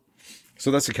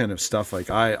 So that's the kind of stuff like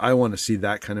I want to see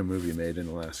that kind of movie made in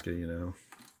Alaska,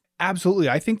 Absolutely.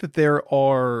 I think that there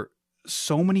are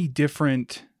so many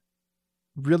different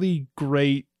really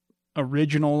great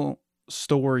original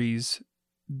stories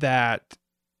that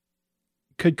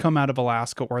could come out of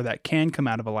Alaska or that can come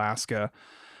out of Alaska.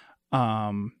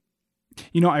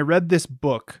 I read this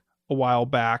book a while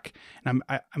back, and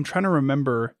I'm trying to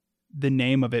remember the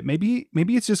name of it. Maybe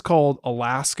it's just called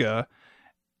Alaska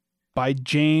by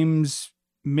James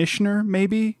Michener,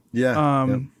 maybe. Yeah.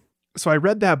 Yep. So I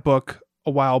read that book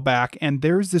a while back, and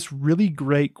there's this really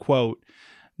great quote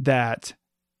that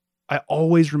I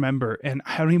always remember, and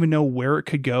I don't even know where it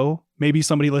could go. Maybe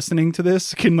somebody listening to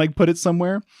this can like put it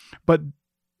somewhere, but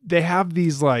they have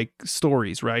these like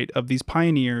stories, right, of these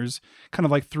pioneers kind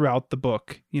of like throughout the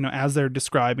book, as they're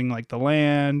describing like the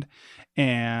land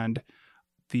and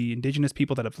the indigenous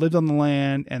people that have lived on the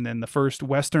land, and then the first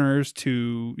Westerners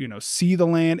to, see the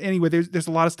land. Anyway, there's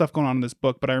a lot of stuff going on in this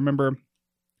book, but I remember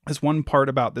this one part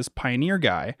about this pioneer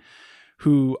guy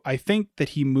who I think that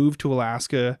he moved to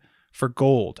Alaska for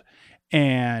gold,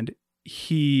 and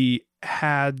he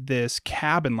had this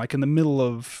cabin like in the middle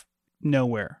of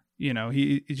nowhere.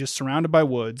 He's just surrounded by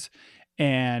woods,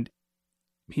 and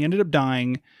he ended up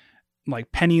dying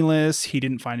like penniless. He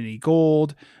didn't find any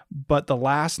gold, but the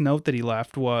last note that he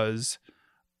left was,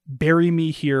 "Bury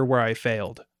me here where I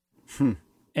failed."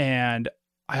 And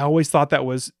I always thought that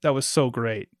was so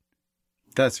great.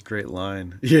 That's a great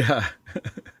line. Yeah.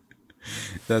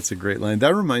 That's a great line.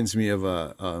 That reminds me of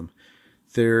I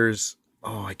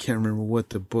can't remember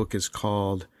what the book is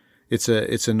called. It's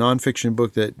a nonfiction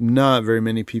book that not very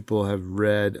many people have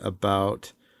read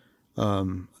about,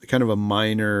 kind of a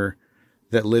miner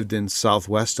that lived in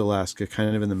Southwest Alaska,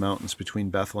 kind of in the mountains between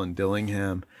Bethel and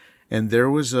Dillingham. And there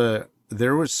was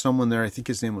someone there, I think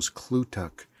his name was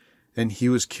Klutuk, and he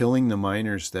was killing the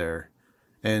miners there.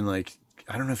 And like,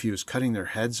 I don't know if he was cutting their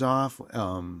heads off,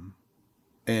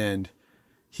 and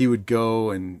he would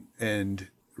go and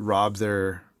rob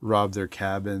their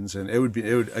cabins, and that would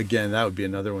be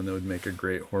another one that would make a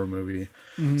great horror movie.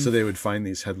 Mm-hmm. So they would find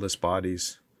these headless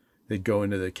bodies. They'd go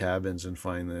into the cabins and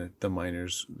find the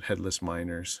miners, headless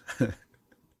miners.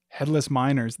 Headless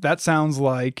miners. That sounds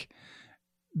like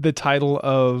the title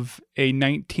of a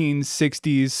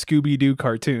 1960s Scooby-Doo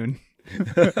cartoon.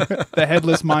 The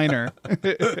Headless Miner.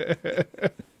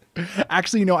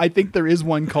 Actually, I think there is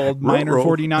one called Miner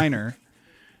 49er.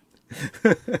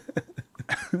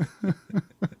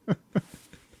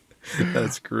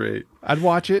 That's great. I'd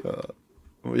watch it.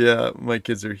 Yeah, my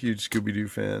kids are huge Scooby-Doo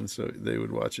fans, so they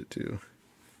would watch it too.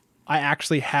 I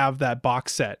actually have that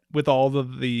box set with all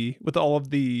of the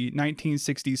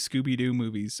 1960s Scooby-Doo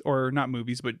movies, or not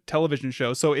movies, but television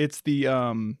shows. So it's the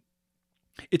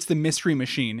Mystery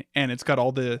Machine, and it's got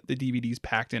all the DVDs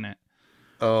packed in it.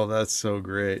 Oh, that's so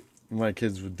great. My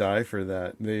kids would die for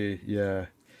that.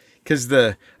 Because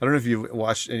I don't know if you've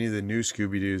watched any of the new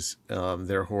Scooby-Doos.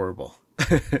 They're horrible.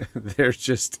 They're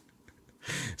just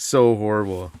so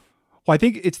horrible. Well, I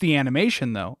think it's the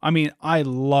animation, though. I mean, I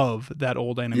love that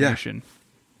old animation.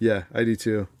 Yeah, I do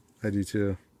too.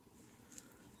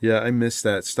 Yeah, I miss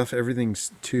that stuff.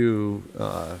 Everything's too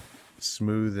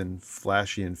smooth and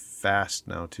flashy and fast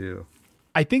now, too.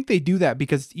 I think they do that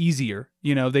because it's easier.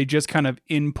 They just kind of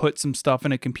input some stuff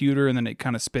in a computer and then it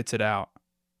kind of spits it out.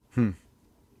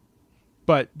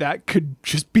 But that could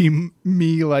just be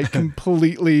me like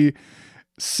completely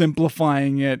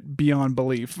simplifying it beyond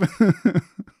belief.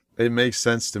 It makes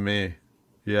sense to me.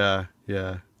 Yeah.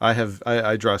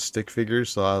 I draw stick figures,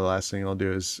 so the last thing I'll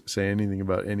do is say anything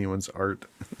about anyone's art.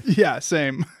 Yeah,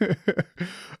 same.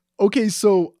 Okay,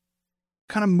 so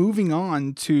kind of moving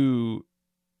on to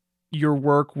your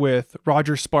work with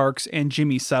Roger Sparks and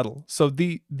Jimmy Settle. So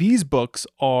these books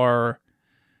are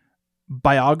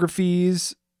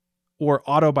biographies or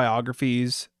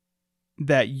autobiographies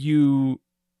that you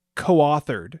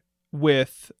co-authored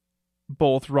with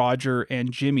both Roger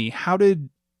and Jimmy. How did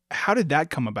that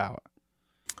come about?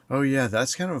 Oh yeah,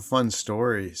 that's kind of a fun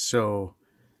story. So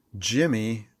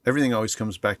Jimmy, everything always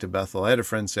comes back to Bethel. I had a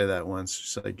friend say that once,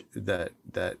 just like that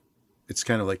it's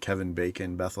kind of like Kevin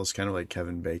Bacon. Bethel's kind of like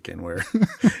Kevin Bacon, where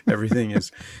everything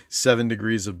is 7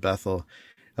 degrees of Bethel.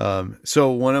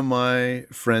 So one of my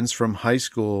friends from high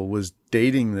school was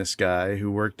dating this guy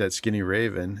who worked at Skinny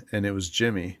Raven, and it was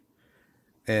Jimmy.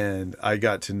 And I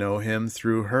got to know him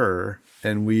through her,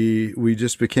 and we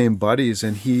just became buddies.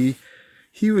 And he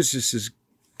was just this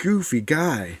goofy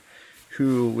guy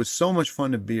who was so much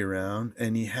fun to be around,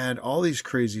 and he had all these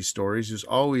crazy stories. He was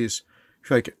always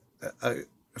like,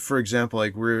 for example,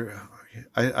 like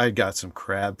I got some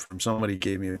crab from somebody,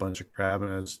 gave me a bunch of crab,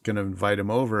 and I was gonna invite him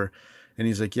over, and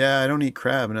he's like, "Yeah, I don't eat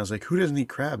crab." And I was like, "Who doesn't eat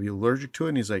crab? Are you allergic to it?"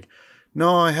 And he's like,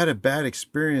 "No, I had a bad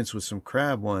experience with some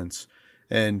crab once."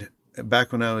 And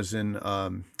back when I was in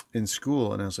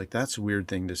school, and I was like, "That's a weird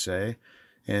thing to say."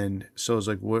 And so I was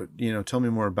like, what, tell me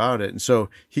more about it. And so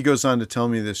he goes on to tell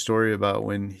me this story about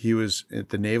when he was at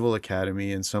the Naval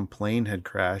Academy and some plane had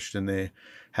crashed, and they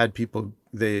had people,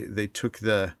 they took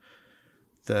the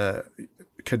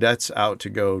cadets out to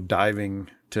go diving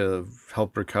to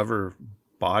help recover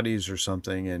bodies or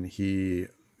something. And he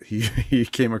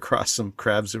came across some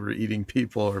crabs that were eating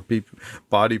people or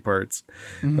body parts.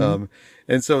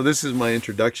 And so this is my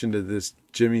introduction to this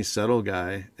Jimmy Settle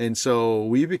guy. And so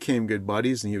we became good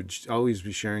buddies, and he would always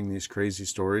be sharing these crazy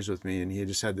stories with me. And he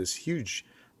just had this huge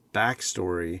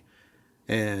backstory.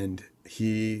 And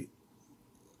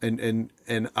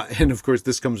and of course,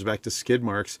 this comes back to skid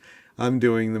marks. I'm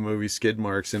doing the movie Skid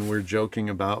Marks, and we're joking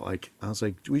about, like, I was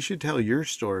like, we should tell your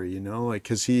story, like,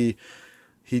 cause he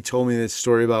told me this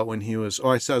story about when he was,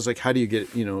 I was like, how do you get,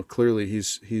 clearly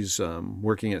he's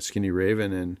working at Skinny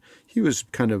Raven, and he was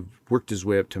kind of worked his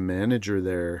way up to manager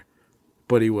there,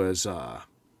 but I'm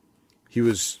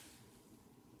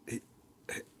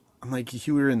like,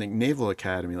 you were in the Naval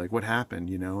Academy, like what happened,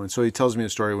 And so he tells me a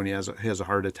story when he has a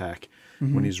heart attack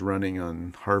when he's running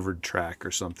on Harvard track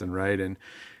or something. Right.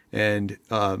 And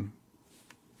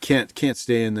can't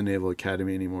stay in the Naval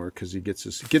Academy anymore because he gets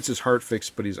his heart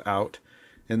fixed, but he's out.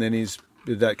 And then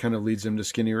that kind of leads him to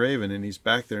Skinny Raven, and he's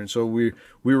back there. And so we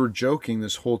were joking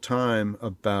this whole time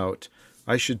about,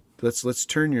 let's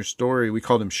turn your story. We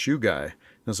called him Shoe Guy.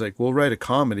 And I was like, we'll write a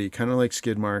comedy kind of like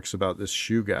Skid Marks about this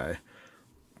shoe guy.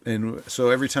 And so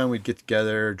every time we'd get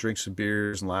together, drink some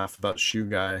beers and laugh about Shoe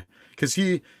Guy, because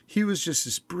he was just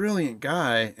this brilliant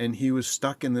guy, and he was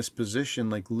stuck in this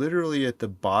position, like literally at the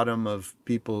bottom of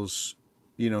people's,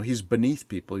 he's beneath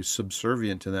people. He's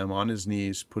subservient to them, on his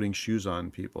knees, putting shoes on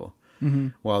people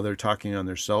while they're talking on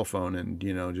their cell phone, and,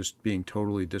 just being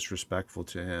totally disrespectful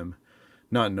to him,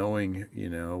 not knowing,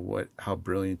 how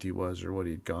brilliant he was or what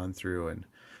he'd gone through. And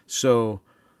so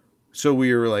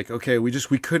we were like, okay, we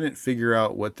couldn't figure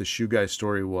out what the Shoe Guy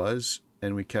story was.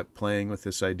 And we kept playing with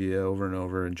this idea over and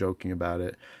over and joking about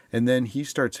it. And then he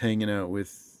starts hanging out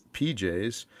with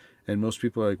PJs, and most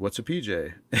people are like, what's a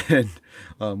PJ? And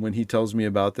when he tells me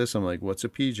about this, I'm like, what's a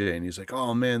PJ? And he's like,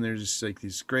 oh man, there's just like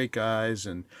these great guys,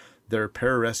 and they're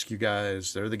pararescue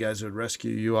guys. They're the guys that would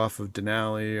rescue you off of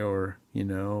Denali or,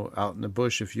 out in the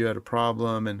bush if you had a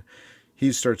problem. And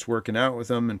he starts working out with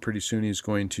them, and pretty soon he's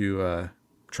going to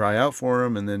try out for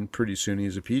him, and then pretty soon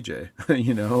he's a PJ.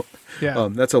 Yeah.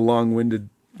 That's a long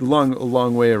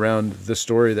way around the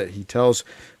story that he tells,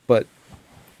 but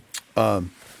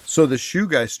so the Shoe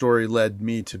Guy story led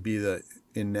me to be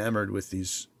enamored with the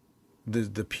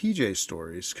PJ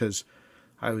stories, because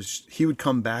he would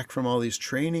come back from all these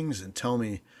trainings and tell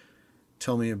me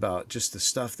about just the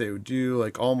stuff they would do,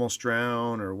 like almost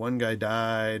drown, or one guy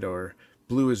died or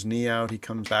blew his knee out. He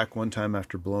comes back one time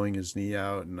after blowing his knee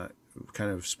out, and I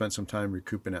kind of spent some time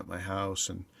recouping at my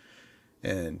house,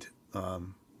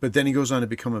 but then he goes on to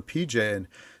become a PJ. And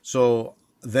so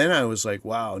then I was like,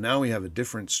 wow, now we have a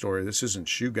different story. This isn't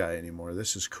Shoe Guy anymore.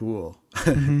 This is cool.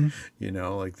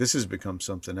 Like this has become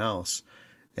something else.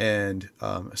 And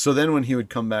so then when he would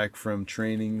come back from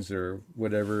trainings or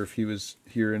whatever, if he was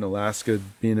here in Alaska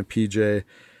being a PJ,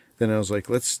 then I was like,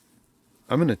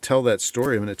 I'm going to tell that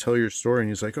story. I'm going to tell your story. And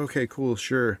he's like, okay, cool,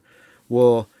 sure.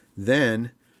 Well,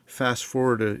 then fast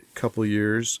forward a couple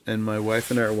years, and my wife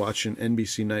and I are watching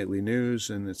NBC Nightly News,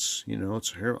 and it's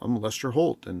here. I'm Lester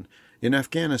Holt and in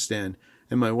Afghanistan,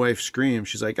 and my wife screams.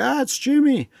 She's like, it's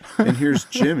Jimmy. And here's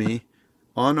Jimmy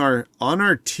on our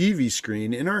TV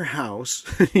screen in our house.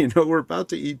 We're about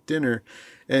to eat dinner,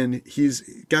 and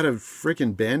he's got a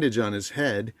freaking bandage on his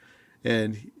head,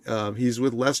 and he's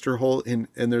with Lester Holt, and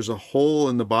there's a hole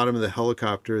in the bottom of the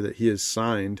helicopter that he has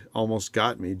signed, Almost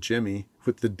Got Me, Jimmy,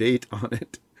 with the date on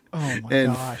it. Oh my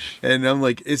gosh. And I'm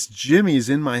like, it's Jimmy's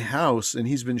in my house, and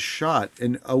he's been shot.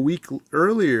 And a week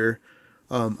earlier,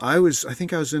 I was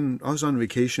on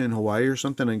vacation in Hawaii or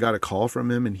something, and got a call from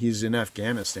him, and he's in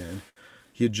Afghanistan.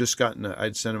 He had just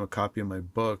I'd sent him a copy of my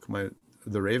book,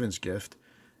 The Raven's Gift,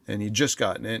 and he'd just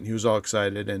gotten it, and he was all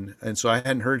excited. And so I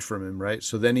hadn't heard from him, right?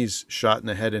 So then he's shot in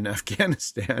the head in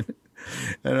Afghanistan.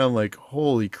 And I'm like,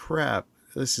 holy crap,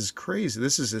 this is crazy.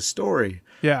 This is his story.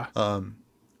 Yeah.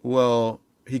 Well,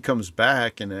 he comes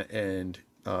back, and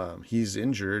he's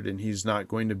injured, and he's not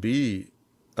going to be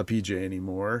a PJ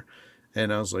anymore.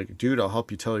 And I was like, dude, I'll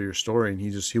help you tell your story. And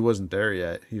he wasn't there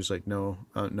yet. He was like, no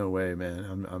way,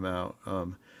 man. I'm out.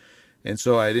 And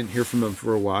so I didn't hear from him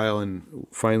for a while, and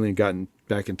finally gotten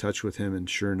back in touch with him. And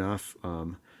sure enough,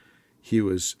 he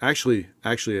was actually,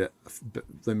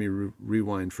 let me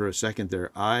rewind for a second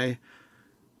there. I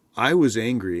was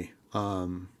angry.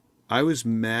 I was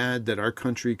mad that our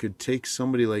country could take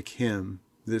somebody like him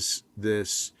this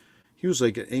he was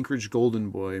like an Anchorage Golden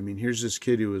Boy. I mean, here's this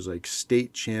kid who was like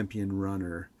state champion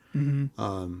runner.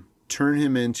 Turn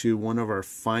him into one of our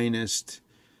finest,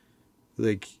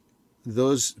 like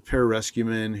those pararescue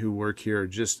men who work here are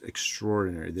just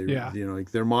extraordinary. They, you know,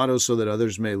 like their motto, so that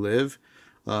others may live.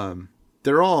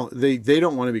 They're all, they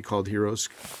don't want to be called heroes,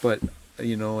 but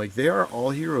you know, like they are all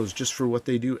heroes just for what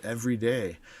they do every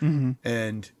day.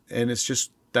 And it's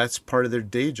just, that's part of their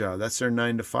day job. That's their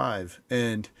 9 to 5.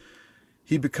 And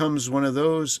he becomes one of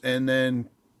those and then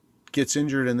gets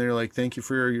injured and they're like, thank you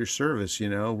for your service. You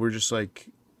know, we're just like,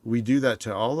 we do that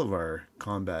to all of our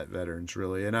combat veterans,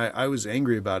 really. And I was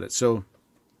angry about it. So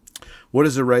what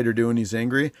does a writer do when he's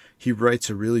angry? He writes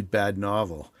a really bad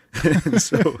novel. And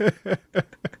so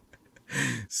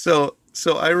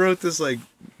I wrote this like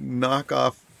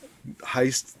knockoff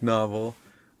heist novel.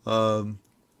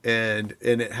 And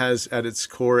it has, at its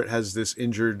core, it has this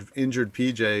injured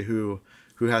PJ who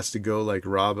has to go like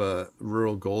rob a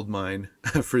rural gold mine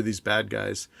for these bad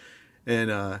guys.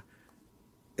 And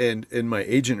my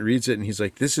agent reads it and he's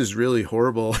like, this is really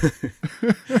horrible.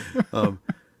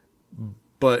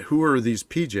 But who are these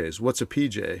PJs? What's a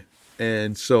PJ?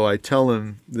 And so I tell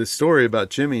him this story about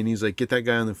Jimmy and he's like, get that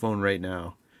guy on the phone right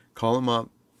now. Call him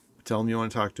up. Tell him you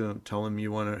want to talk to him. Tell him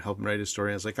you want to help him write a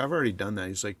story. I was like, I've already done that.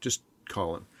 He's like, just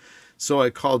call him. So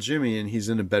I called Jimmy and he's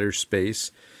in a better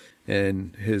space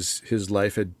and his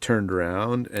life had turned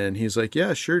around and he's like,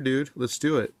 yeah, sure, dude, let's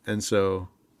do it. And so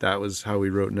that was how we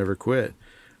wrote Never Quit.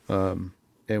 And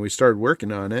we started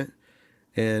working on it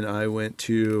and I went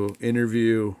to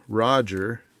interview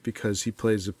Roger because he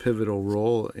plays a pivotal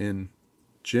role in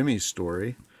Jimmy's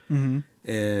story.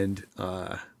 And,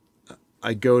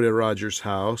 I go to Roger's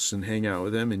house and hang out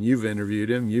with him, and you've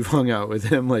interviewed him. You've hung out with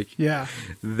him. Like,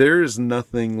 there's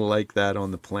nothing like that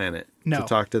on the planet. No. To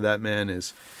talk to that man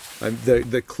is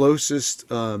the closest.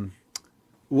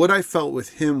 What I felt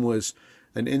with him was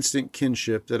an instant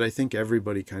kinship that I think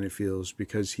everybody kind of feels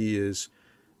because he is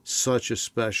such a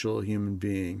special human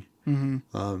being.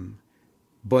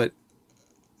 But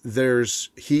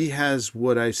he has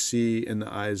what I see in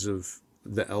the eyes of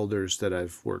the elders that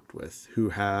I've worked with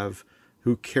who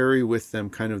carry with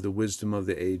them kind of the wisdom of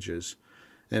the ages.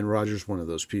 And Roger's one of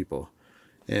those people.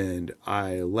 And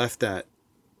I left that,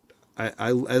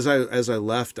 as I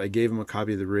left, I gave him a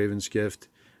copy of The Raven's Gift,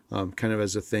 kind of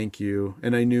as a thank you.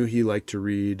 And I knew he liked to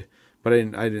read, but I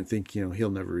didn't think, you know, he'll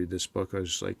never read this book. I was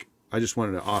just like, I just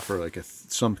wanted to offer like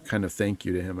some kind of thank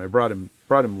you to him. I brought him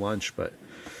lunch, but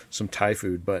some Thai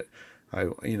food, but I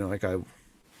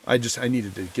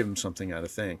needed to give him something out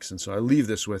of thanks. And so I leave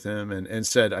this with him and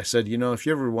said, you know, if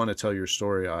you ever want to tell your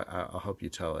story, I'll help you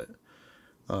tell it.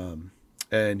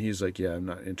 And he's like, yeah, I'm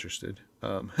not interested.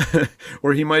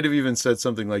 Or he might've even said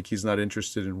something like he's not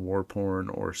interested in war porn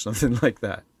or something like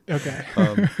that. Okay.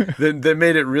 That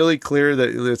made it really clear that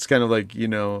it's kind of like, you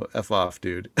know, F off,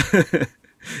 dude.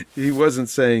 He wasn't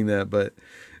saying that, but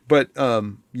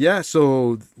yeah,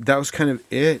 so that was kind of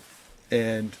it.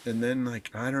 And then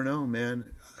like, I don't know, man,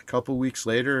 a couple weeks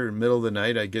later, in the middle of the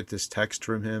night, I get this text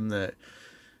from him that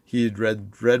he had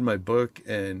read my book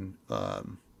and,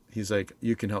 he's like,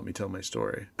 you can help me tell my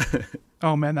story.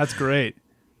 Oh man, that's great.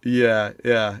 Yeah.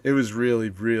 It was really,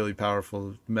 really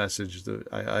powerful message that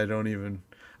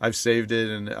I've saved it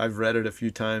and I've read it a few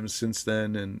times since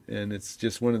then. And it's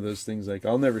just one of those things like,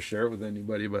 I'll never share it with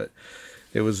anybody, but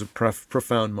it was a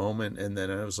profound moment. And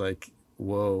then I was like,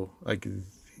 whoa, like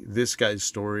this guy's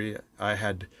story,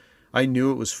 I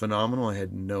knew it was phenomenal. I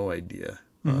had no idea.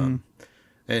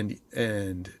 And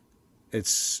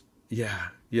it's,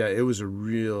 it was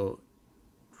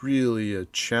really a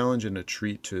challenge and a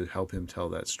treat to help him tell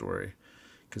that story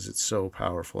because it's so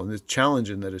powerful. And the challenge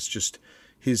in that it's just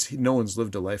no one's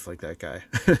lived a life like that guy.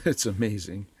 It's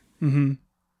amazing. You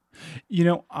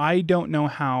know, I don't know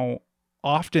how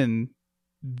often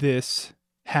this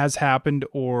has happened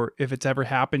or if it's ever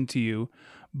happened to you,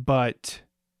 but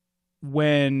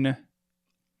when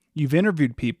you've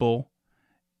interviewed people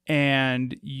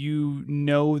and you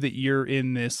know that you're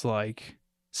in this like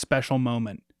special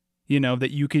moment, you know, that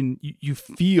you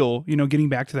feel, you know, getting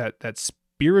back to that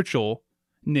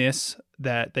spiritualness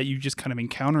that you just kind of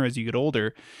encounter as you get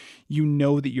older, you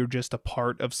know that you're just a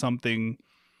part of something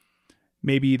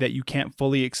maybe that you can't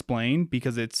fully explain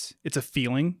because it's a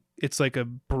feeling. It's like a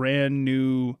brand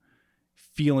new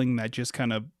feeling that just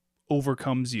kind of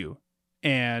overcomes you.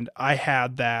 And I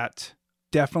had that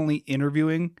definitely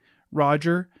interviewing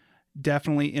Roger,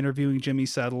 definitely interviewing Jimmy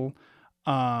Settle,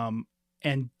 and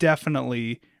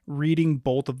definitely reading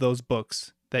both of those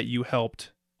books that you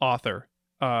helped author.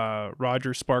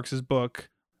 Roger Sparks's book,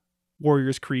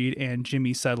 Warriors Creed and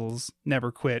Jimmy Settle's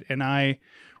Never Quit. And I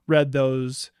read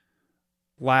those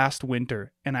last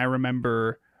winter, and I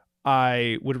remember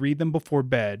I would read them before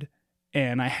bed,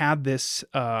 and I had this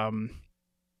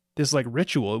this like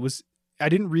ritual. I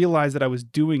didn't realize that I was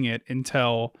doing it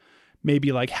until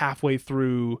maybe like halfway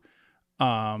through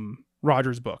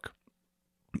Roger's book.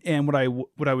 And what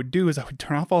I would do is I would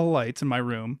turn off all the lights in my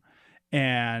room,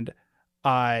 and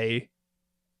I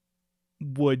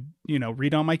would,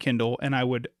 read on my Kindle, and I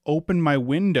would open my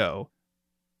window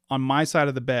on my side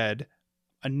of the bed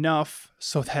enough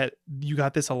so that you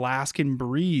got this Alaskan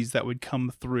breeze that would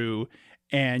come through,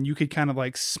 and you could kind of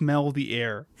like smell the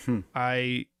air.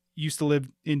 I used to live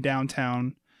in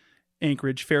downtown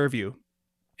Anchorage, Fairview,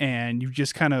 and you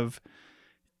just kind of,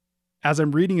 as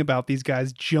I'm reading about these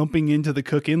guys jumping into the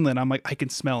Cook Inlet, I'm like, I can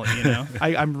smell it,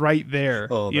 I'm right there.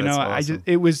 Oh, that's awesome.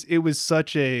 it was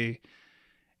such a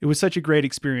great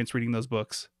experience reading those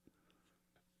books.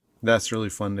 That's really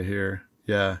fun to hear.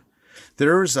 Yeah.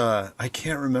 There was I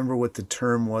can't remember what the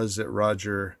term was that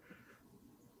Roger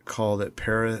called it,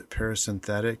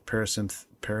 parasympathetic,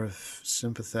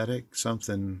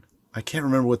 something. I can't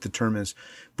remember what the term is,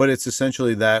 but it's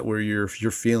essentially that where you're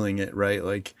feeling it, right?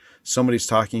 Like somebody's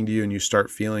talking to you and you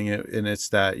start feeling it, and it's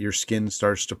that your skin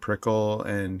starts to prickle,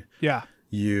 and when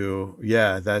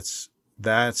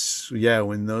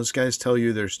those guys tell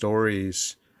you their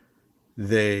stories,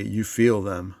 you feel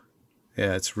them.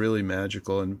 Yeah, it's really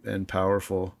magical and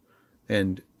powerful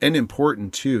and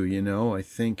important too, I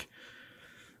think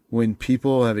when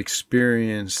people have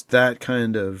experienced that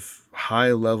kind of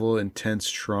high level, intense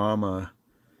trauma,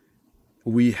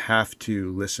 we have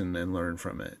to listen and learn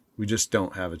from it. We just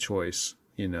don't have a choice.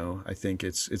 I think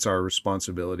it's our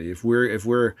responsibility. If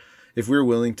we're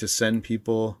willing to send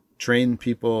people, train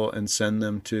people, and send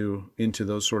them into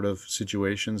those sort of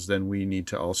situations, then we need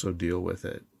to also deal with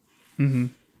it. Mm-hmm.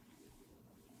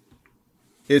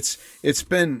 It's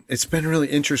been really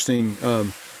interesting.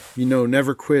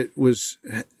 Never Quit was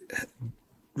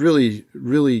really,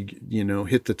 really,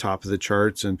 hit the top of the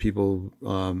charts, and people,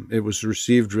 it was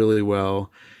received really well.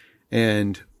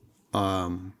 And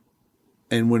when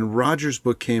Roger's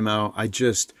book came out, I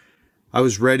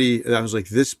was ready. I was like,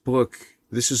 this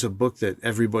is a book that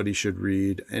everybody should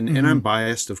read. And I'm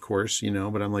biased, of course,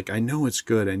 but I'm like, I know it's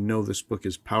good. I know this book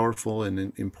is powerful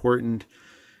and important.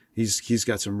 He's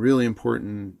got some really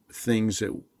important things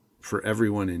for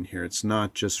everyone in here. It's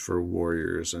not just for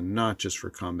warriors and not just for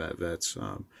combat vets.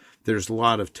 There's a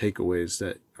lot of takeaways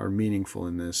that are meaningful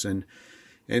in this, and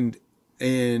it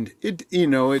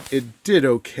it did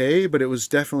okay, but it was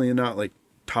definitely not like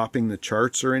topping the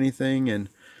charts or anything.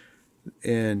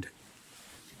 And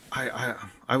I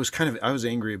was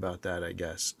angry about that, I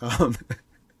guess.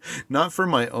 Not for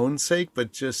my own sake,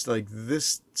 but just like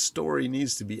this story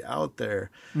needs to be out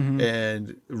there. Mm-hmm.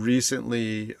 And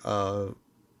recently,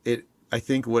 I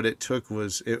think what it took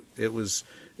was it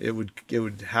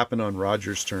would happen on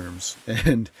Roger's terms,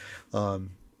 and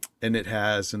it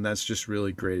has, and that's just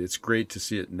really great. It's great to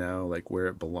see it now, like where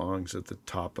it belongs at the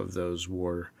top of those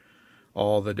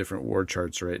all the different war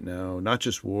charts right now. Not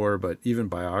just war, but even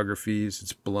biographies.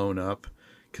 It's blown up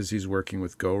because he's working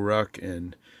with GoRuck,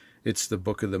 and it's the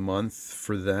book of the month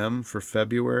for them for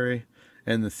February,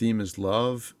 and the theme is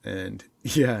love. And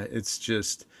yeah, it's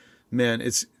just, man,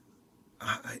 it's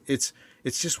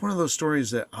just one of those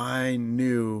stories that I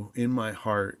knew in my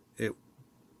heart it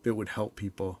would help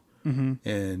people. Mm-hmm.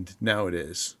 And now it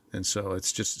is. And so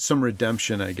it's just some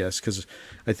redemption, I guess, because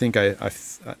I think I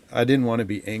didn't want to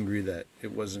be angry that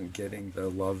it wasn't getting the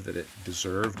love that it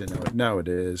deserved, and now it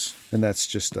is. And that's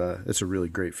just it's a really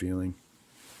great feeling.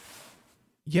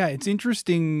 Yeah, it's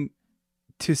interesting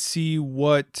to see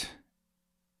what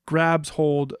grabs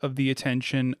hold of the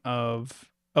attention of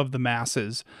the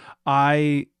masses.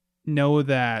 I know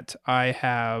that I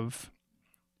have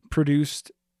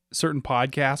produced certain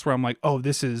podcasts where I'm like, oh,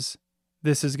 this is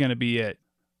going to be it.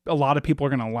 A lot of people are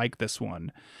going to like this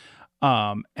one.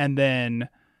 And then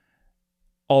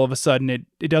all of a sudden it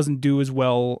doesn't do as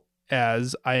well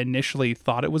as I initially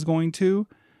thought it was going to.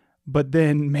 But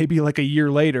then maybe like a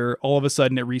year later, all of a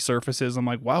sudden it resurfaces. I'm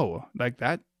like, wow, like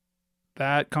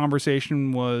that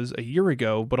conversation was a year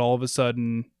ago, but all of a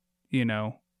sudden,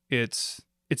 it's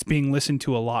being listened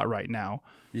to a lot right now.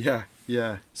 Yeah.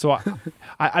 Yeah. So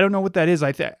I don't know what that is.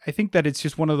 I think that it's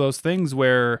just one of those things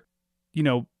where,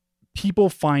 people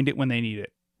find it when they need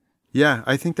it. Yeah,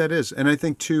 I think that is. And I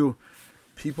think too,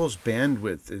 people's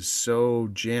bandwidth is so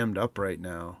jammed up right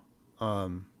now.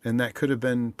 And that could have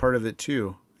been part of it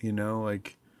too.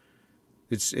 Like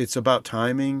it's about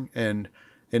timing, and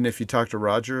And if you talk to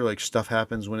Roger, like, stuff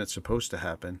happens when it's supposed to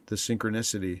happen, the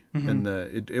synchronicity, and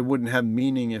it wouldn't have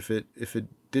meaning if it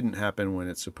didn't happen when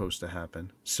it's supposed to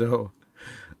happen. So,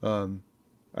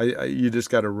 you just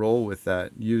got to roll with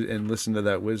that, and listen to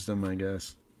that wisdom, I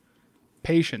guess.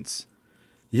 Patience.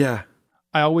 Yeah.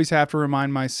 I always have to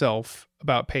remind myself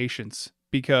about patience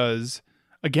because,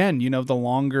 again, the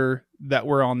longer that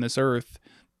we're on this earth,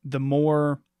 the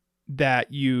more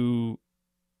that you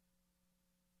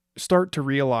start to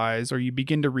realize, or you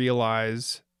begin to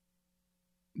realize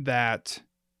that,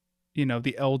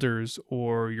 the elders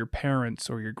or your parents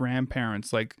or your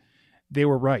grandparents, like, they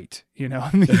were right, you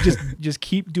just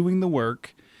keep doing the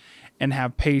work and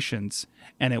have patience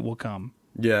and it will come.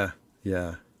 Yeah.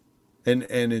 Yeah. And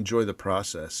enjoy the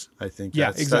process. I think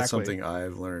that's something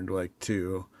I've learned, like,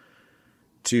 to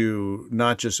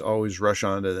not just always rush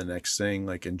on to the next thing,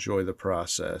 like, enjoy the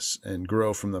process and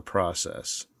grow from the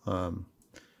process.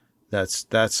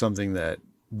 That's something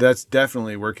that's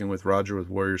definitely working with Roger with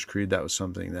Warriors Creed. That was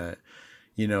something that,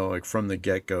 like, from the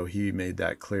get-go, he made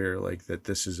that clear, like, that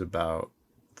this is about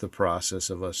the process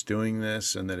of us doing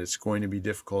this, and that it's going to be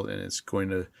difficult, and it's going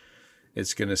to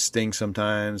sting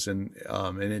sometimes. And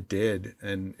it did.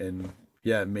 And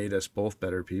yeah, it made us both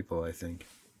better people, I think.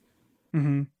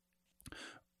 Mm-hmm.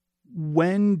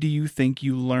 When do you think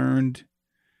you learned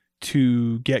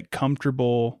to get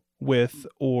comfortable with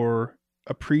or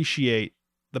appreciate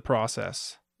the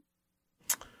process?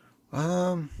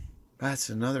 That's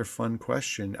another fun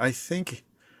question. I think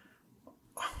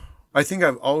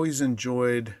I've always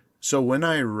enjoyed, so when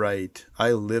I write,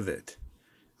 I live it,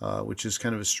 which is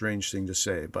kind of a strange thing to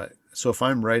say, but so if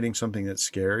I'm writing something that's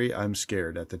scary, I'm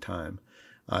scared at the time.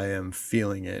 I am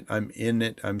feeling it. I'm in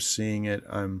it. I'm seeing it.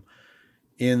 I'm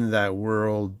in that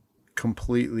world,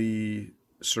 completely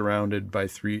surrounded by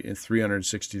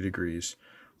 360 degrees.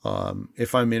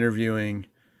 If I'm interviewing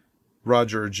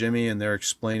Roger or Jimmy and they're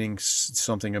explaining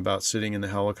something about sitting in the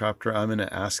helicopter, I'm going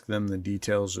to ask them the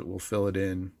details that will fill it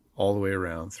in all the way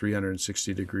around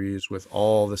 360 degrees with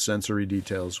all the sensory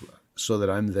details, so that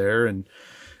I'm there and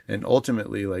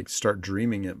ultimately, like, start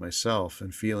dreaming it myself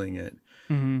and feeling it.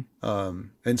 Mm-hmm.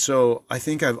 And so I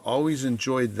think I've always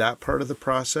enjoyed that part of the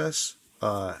process.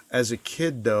 As a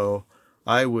kid, though,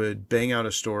 I would bang out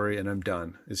a story and I'm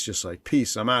done. It's just like,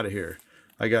 peace, I'm out of here.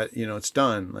 I got, it's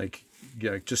done. Like,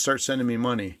 yeah, just start sending me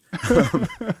money,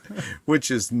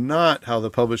 which is not how the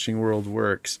publishing world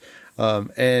works.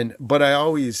 But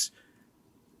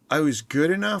I was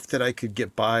good enough that I could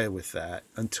get by with that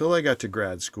until I got to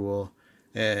grad school,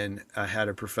 and I had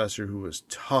a professor who was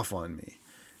tough on me.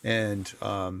 And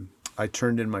I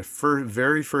turned in my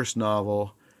very first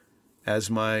novel as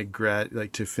my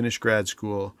to finish grad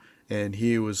school. And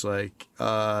he was like,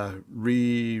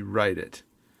 rewrite it.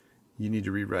 You need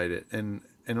to rewrite it. And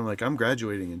I'm like, I'm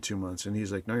graduating in 2 months. And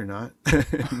he's like, no, you're not.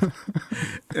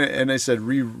 And I said,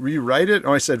 rewrite it?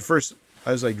 Or I said, first,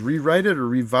 I was like, rewrite it or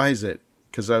revise it?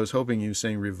 Because I was hoping he was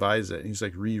saying revise it. And he's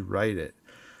like, rewrite it.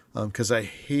 Because I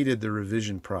hated the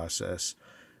revision process.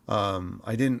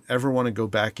 I didn't ever want to go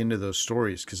back into those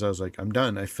stories because I was like, I'm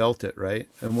done. I felt it, right?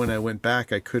 And when I went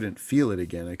back, I couldn't feel it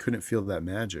again. I couldn't feel that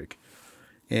magic.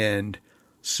 And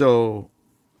so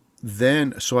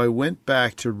I went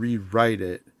back to rewrite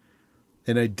it,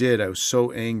 and I did. I was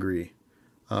so angry.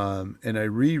 And I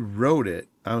rewrote it.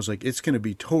 I was like, it's going to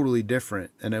be totally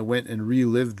different. And I went and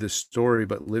relived this story,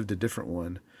 but lived a different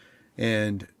one.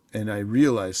 And I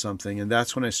realized something, and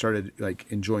that's when I started, like,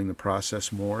 enjoying the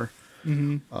process more.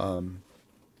 Mm-hmm.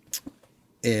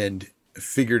 And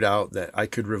figured out that I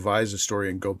could revise a story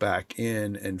and go back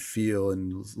in and feel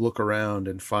and look around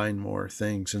and find more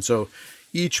things. And so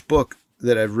each book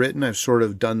that I've written, I've sort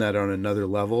of done that on another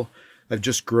level. I've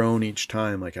just grown each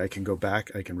time. Like, I can go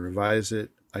back, I can revise it,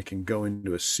 I can go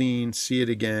into a scene, see it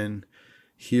again,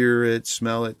 hear it,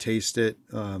 smell it, taste it.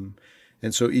 And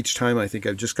so each time I think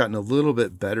I've just gotten a little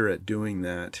bit better at doing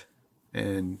that.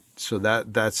 And so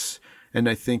that's, and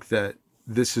I think that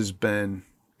this has been,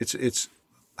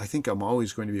 I think I'm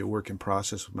always going to be a work in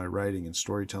process with my writing and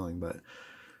storytelling, but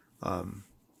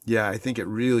yeah, I think it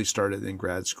really started in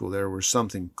grad school there where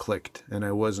something clicked and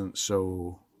I wasn't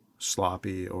so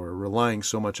sloppy or relying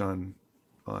so much on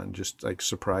just like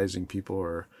surprising people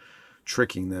or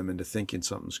tricking them into thinking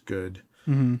something's good.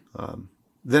 Mm-hmm.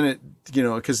 Then it,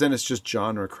 because then it's just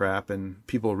genre crap and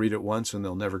people read it once and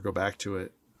they'll never go back to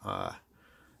it.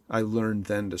 I learned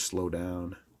then to slow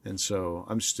down. And so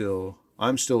I'm still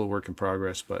a work in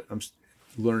progress, but I'm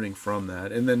learning from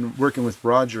that. And then working with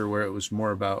Roger, where it was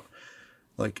more about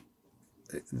like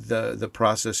the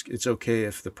process. It's okay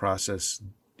if the process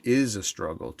is a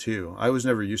struggle too. I was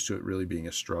never used to it really being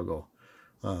a struggle.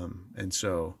 And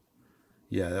so,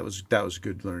 yeah, that was a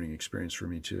good learning experience for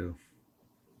me too.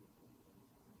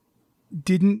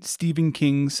 Didn't Stephen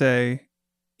King say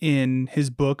in his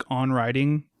book on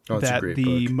writing It's a that great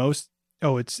the book. most,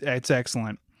 it's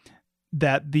excellent,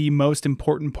 that the most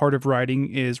important part of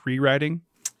writing is rewriting?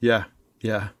 Yeah.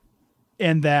 Yeah.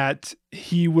 And that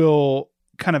he will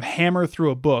kind of hammer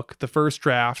through a book, the first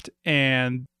draft,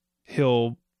 and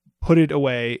he'll put it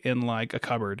away in like a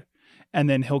cupboard. And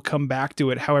then he'll come back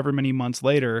to it however many months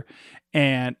later,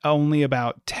 and only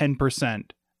about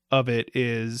 10% of it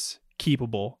is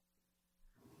keepable.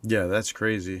 Yeah, that's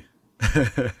crazy.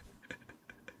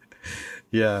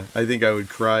 Yeah, I think I would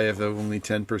cry if only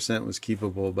 10% was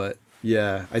keepable, but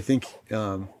yeah, I think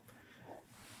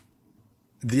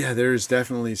there's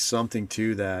definitely something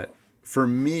to that. For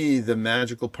me, the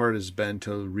magical part has been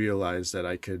to realize that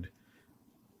I could,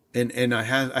 and I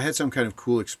had some kind of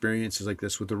cool experiences like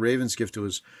this with the Raven's Gift. It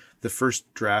was, the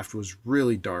first draft was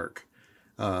really dark,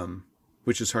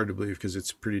 which is hard to believe because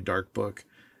it's a pretty dark book.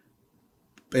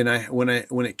 And when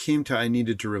it came to, I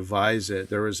needed to revise it,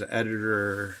 there was an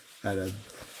editor at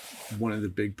one of the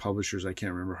big publishers, I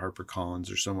can't remember,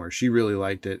 HarperCollins or somewhere. She really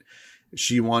liked it.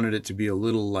 She wanted it to be a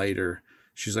little lighter.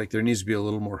 She's like, there needs to be a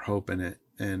little more hope in it.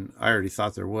 And I already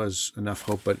thought there was enough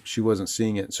hope, but she wasn't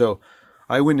seeing it. So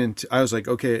I was like,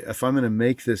 okay, if I'm going to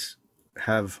make this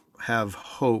have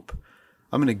hope,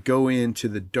 I'm going to go into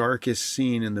the darkest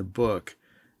scene in the book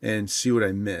and see what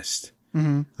I missed.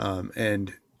 Mm-hmm.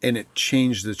 And it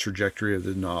changed the trajectory of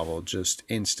the novel just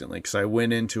instantly, because I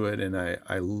went into it and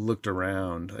I looked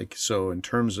around. Like, so in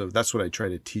terms of, that's what I try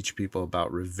to teach people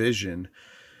about revision.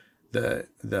 I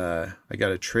got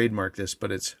to trademark this,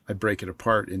 but I break it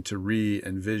apart into re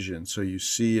and vision. So you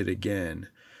see it again.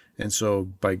 And so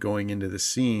by going into the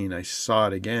scene, I saw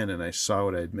it again and I saw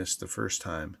what I'd missed the first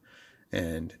time.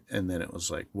 And then it was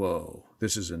like, whoa,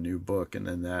 this is a new book. And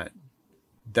then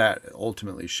that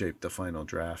ultimately shaped the final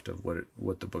draft of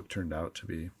what the book turned out to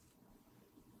be.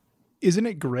 Isn't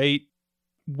it great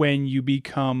when you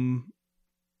become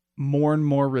more and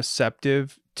more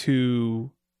receptive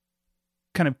to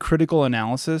kind of critical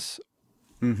analysis?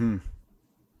 Mm-hmm.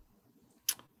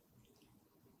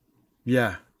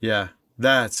 Yeah. Yeah.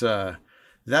 That's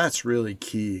really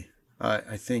key.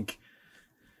 I think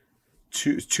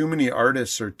too many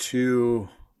artists are too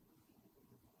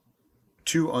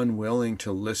unwilling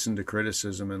to listen to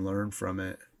criticism and learn from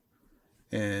it.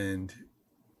 And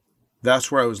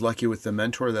that's where I was lucky with the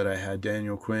mentor that I had,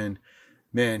 Daniel Quinn.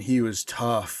 Man, he was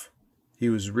tough. He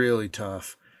was really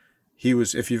tough.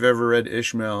 If you've ever read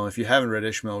Ishmael, if you haven't read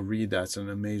Ishmael, read that. It's an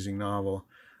amazing novel.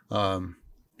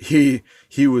 He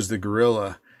was the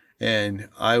gorilla, and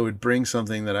I would bring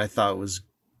something that I thought was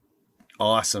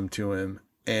awesome to him,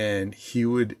 and he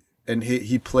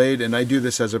played, and I do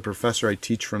this as a professor. I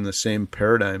teach from the same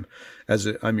paradigm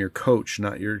I'm your coach,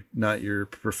 not your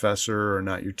professor, or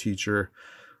not your teacher,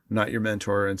 not your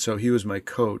mentor. And so he was my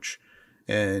coach.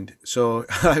 And so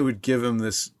I would give him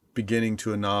this beginning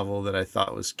to a novel that I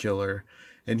thought was killer,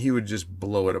 and he would just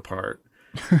blow it apart.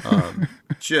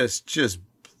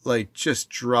 Just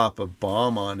drop a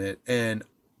bomb on it. And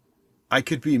I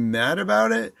could be mad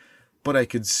about it, but I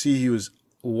could see he was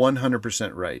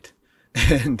 100% right.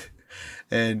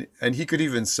 And he could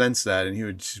even sense that, and he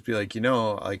would just be like,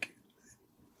 like,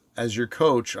 as your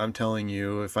coach, I'm telling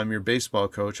you, if I'm your baseball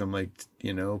coach, I'm like,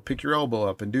 pick your elbow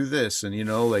up and do this,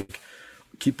 and like,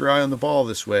 keep your eye on the ball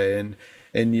this way,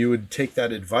 and you would take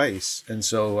that advice. And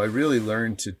so I really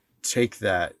learned to take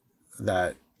that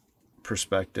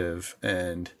perspective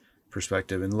and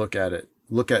look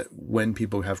at when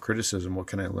people have criticism, what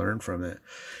can I learn from it?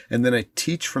 And then I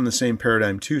teach from the same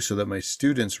paradigm too, so that my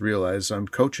students realize I'm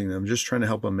coaching them, just trying to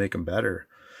help them make them better.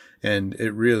 And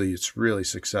it's really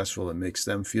successful. It makes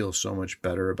them feel so much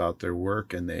better about their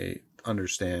work, and they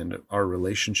understand our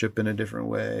relationship in a different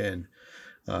way. And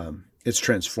it's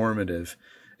transformative.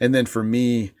 And then for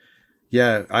me,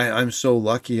 yeah, I'm so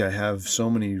lucky. I have so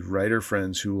many writer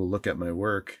friends who will look at my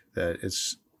work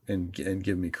and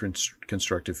give me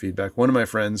constructive feedback. One of my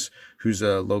friends, who's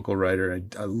a local writer,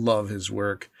 I love his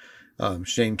work,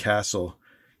 Shane Castle.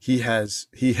 He has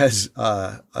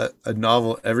a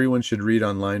novel everyone should read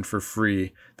online for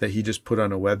free that he just put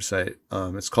on a website.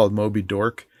 It's called Moby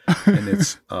Dork, and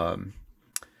it's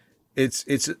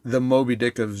the Moby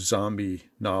Dick of zombie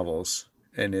novels,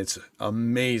 and it's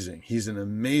amazing. He's an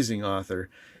amazing author,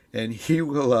 and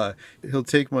he'll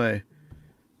take my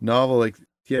novel, like,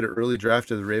 he had an early draft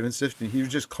of the Raven's Gift, and he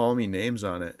would just call me names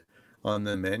on it, on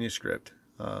the manuscript.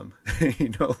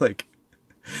 Like,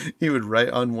 he would write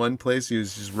on one place. He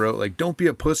was just wrote like, "Don't be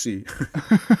a pussy,"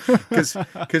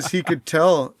 because he could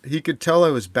tell I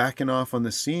was backing off on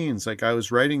the scenes. Like I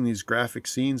was writing these graphic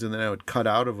scenes and then I would cut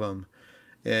out of them.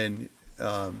 And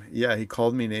he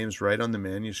called me names right on the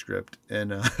manuscript.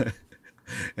 And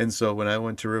and so when I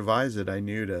went to revise it, I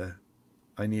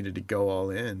needed to go all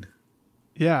in.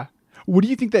 Yeah. What do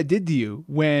you think that did to you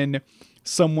when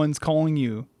someone's calling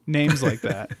you names like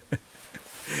that?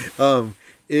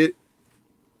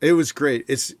 It was great.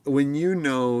 It's when you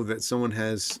know that someone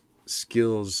has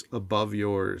skills above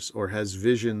yours or has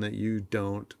vision that you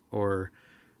don't, or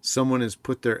someone has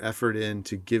put their effort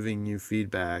into giving you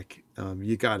feedback,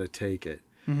 you got to take it.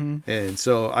 Mm-hmm. And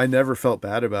so I never felt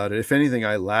bad about it. If anything,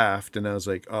 I laughed and I was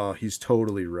like, oh, he's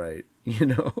totally right.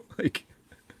 Like,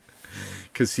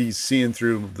 because he's seeing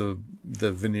through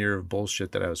the veneer of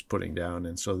bullshit that I was putting down.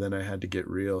 And so then I had to get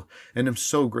real. And I'm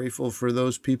so grateful for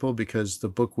those people because the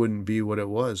book wouldn't be what it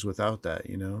was without that,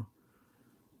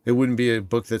 It wouldn't be a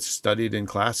book that's studied in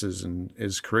classes and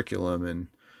is curriculum and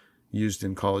used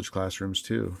in college classrooms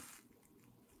too.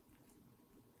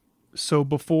 So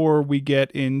before we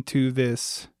get into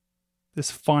this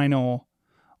final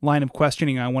line of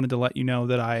questioning, I wanted to let you know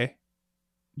that I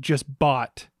just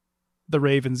bought The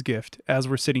Raven's Gift as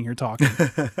we're sitting here talking.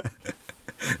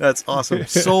 That's awesome.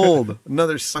 Sold.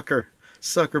 Another sucker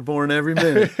born every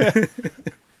minute.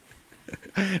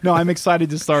 No, I'm excited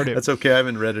to start it. That's okay. I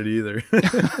haven't read it either.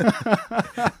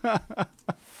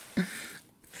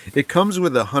 It comes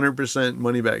with a 100%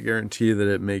 money back guarantee that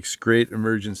it makes great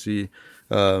emergency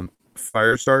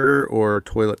fire starter or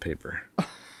toilet paper.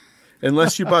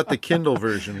 Unless you bought the Kindle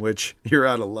version, which you're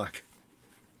out of luck.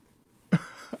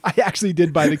 I actually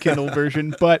did buy the Kindle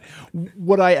version, but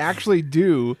what I actually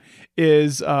do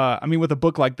is, with a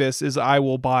book like this, is I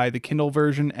will buy the Kindle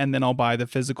version and then I'll buy the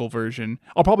physical version.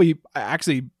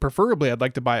 Preferably, I'd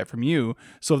like to buy it from you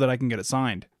so that I can get it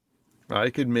signed. I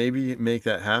could maybe make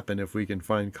that happen if we can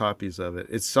find copies of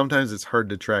it. Sometimes it's hard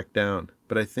to track down,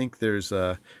 but I think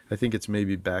it's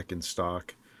maybe back in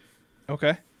stock.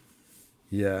 Okay.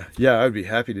 Yeah, I'd be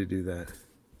happy to do that.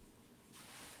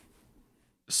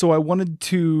 So I wanted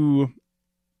to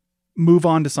move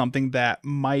on to something that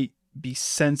might be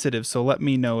sensitive. So let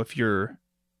me know if you're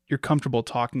comfortable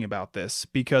talking about this,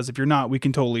 because if you're not, we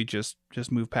can totally just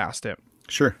move past it.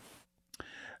 Sure.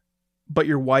 But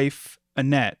your wife,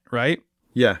 Annette, right?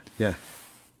 Yeah.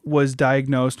 Was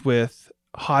diagnosed with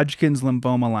Hodgkin's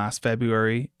lymphoma last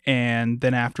February, and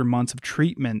then after months of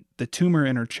treatment, the tumor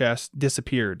in her chest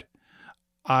disappeared.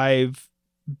 I've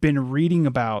been reading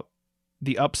about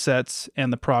the upsets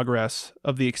and the progress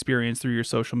of the experience through your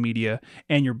social media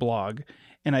and your blog.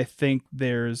 And I think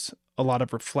there's a lot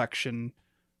of reflection,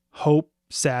 hope,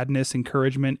 sadness,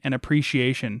 encouragement, and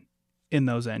appreciation in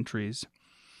those entries.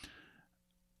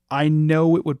 I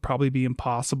know it would probably be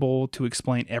impossible to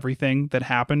explain everything that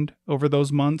happened over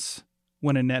those months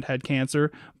when Annette had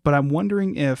cancer, but I'm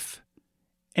wondering if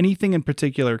anything in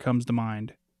particular comes to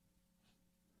mind.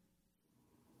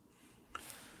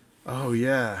 Oh,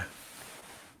 yeah.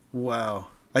 Wow.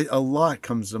 A lot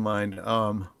comes to mind.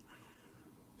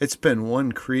 It's been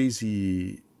one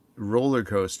crazy roller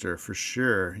coaster for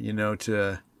sure.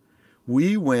 I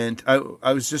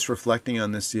was just reflecting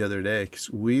on this the other day because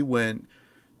we went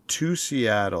to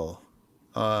Seattle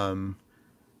right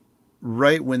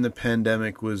when the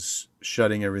pandemic was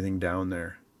shutting everything down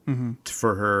there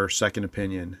for her second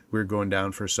opinion. We were going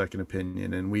down for a second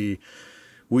opinion, and we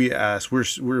asked,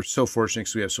 we're so fortunate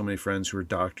because we have so many friends who are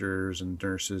doctors and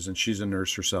nurses, and she's a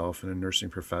nurse herself and a nursing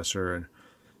professor, and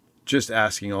just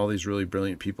asking all these really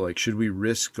brilliant people, like, should we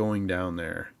risk going down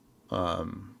there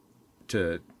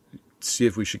to see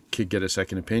if we could get a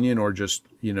second opinion, or just,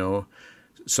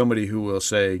 somebody who will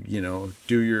say,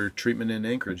 do your treatment in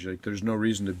Anchorage. Like, there's no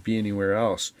reason to be anywhere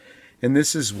else. And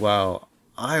this is while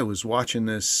I was watching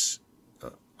this.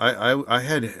 I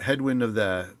had headwind of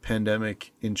the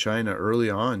pandemic in China early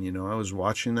on. I was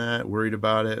watching that, worried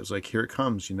about it. It was like, here it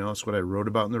comes. It's what I wrote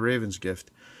about in The Raven's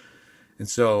Gift. And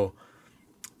so,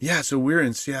 so we're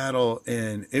in Seattle,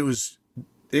 and it was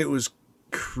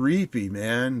creepy,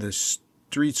 man. The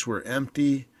streets were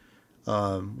empty.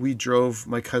 We drove,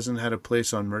 my cousin had a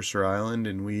place on Mercer Island,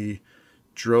 and we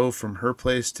drove from her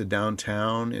place to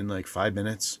downtown in like 5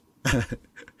 minutes.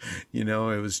 It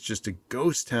was just a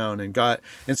ghost town,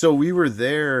 and so we were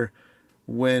there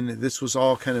when this was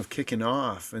all kind of kicking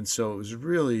off. And so it was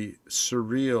really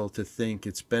surreal to think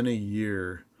it's been a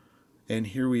year and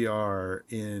here we are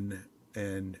in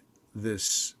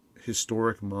this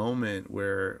historic moment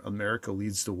where America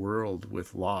leads the world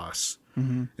with loss.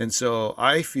 Mm-hmm. And so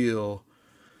I feel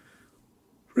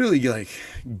really like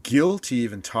guilty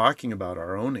even talking about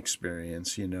our own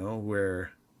experience,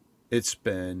 where it's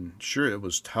been, sure, it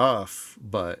was tough,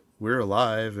 but we're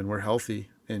alive and we're healthy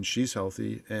and she's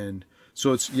healthy. And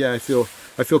so it's, yeah, I feel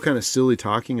kind of silly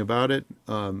talking about it.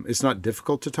 It's not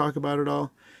difficult to talk about it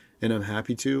all, and I'm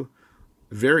happy to,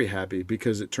 very happy,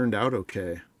 because it turned out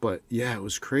okay. But yeah, it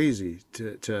was crazy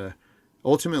to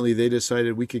ultimately they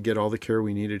decided we could get all the care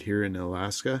we needed here in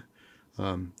Alaska.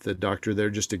 The doctor there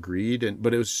just agreed.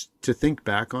 But it was, to think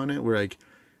back on it,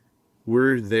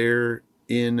 we're there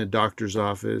in a doctor's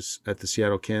office at the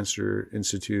Seattle Cancer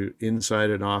Institute, inside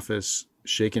an office,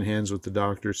 shaking hands with the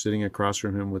doctor, sitting across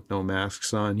from him with no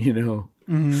masks on,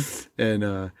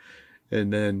 and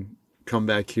then come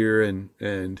back here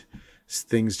and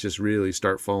things just really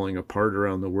start falling apart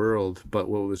around the world. But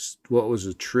what was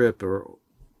a trip, or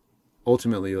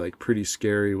ultimately like pretty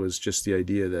scary, was just the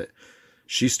idea that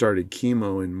she started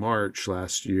chemo in March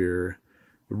last year,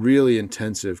 really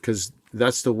intensive, because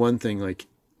that's the one thing, like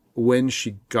when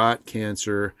she got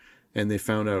cancer and they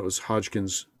found out it was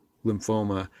Hodgkin's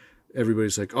lymphoma,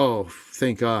 everybody's like, oh,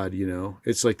 thank God,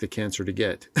 it's like the cancer to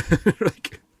get.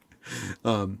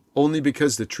 Only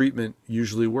because the treatment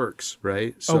usually works,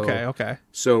 right? So, Okay.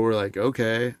 So we're like,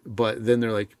 okay, but then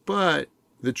they're like, but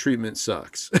the treatment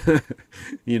sucks.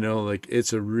 Like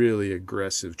it's a really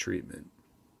aggressive treatment.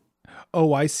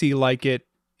 Oh, I see. Like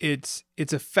it's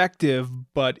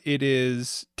effective, but it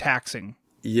is taxing.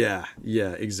 Yeah,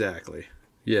 exactly.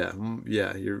 Yeah,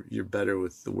 you're better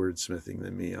with the wordsmithing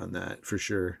than me on that, for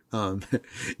sure.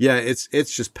 Yeah, it's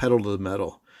just pedal to the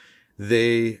metal.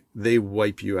 They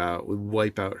wipe you out,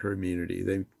 wipe out her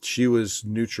immunity. She was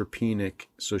neutropenic,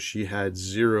 so she had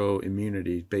zero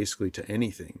immunity basically to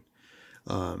anything,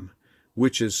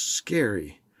 which is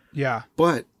scary. Yeah.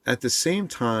 But at the same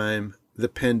time, the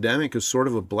pandemic is sort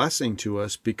of a blessing to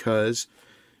us because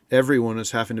everyone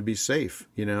is having to be safe,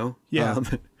 Yeah.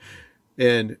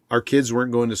 And our kids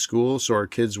weren't going to school, so our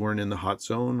kids weren't in the hot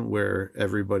zone where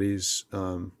everybody's,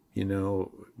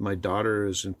 my daughter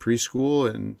is in preschool,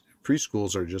 and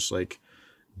preschools are just like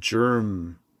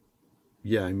germ.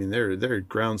 Yeah, I mean, they're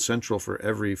ground central for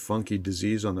every funky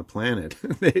disease on the planet.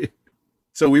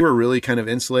 So we were really kind of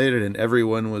insulated, and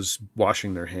everyone was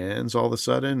washing their hands all of a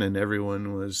sudden, and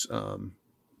everyone was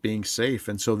being safe.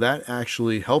 And so that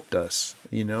actually helped us.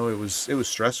 It was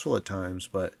stressful at times,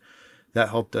 but that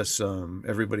helped us.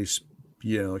 Everybody's,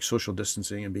 like social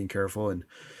distancing and being careful. And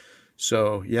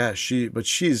so, yeah,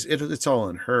 it's all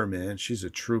on her, man. She's a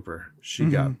trooper. She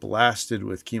got blasted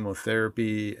with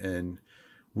chemotherapy, and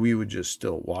we would just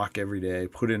still walk every day,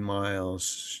 put in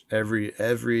miles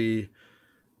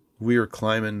we were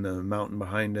climbing the mountain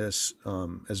behind us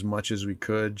as much as we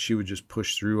could. She would just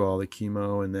push through all the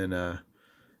chemo, and then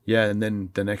and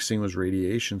then the next thing was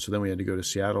radiation. So then we had to go to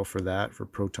Seattle for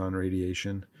proton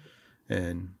radiation.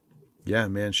 And yeah,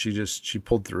 man, she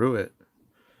pulled through it.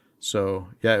 So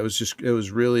yeah, it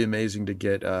was really amazing to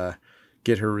get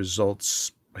her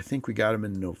results. I think we got them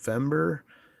in November.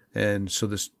 And so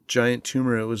this giant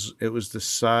tumor, it was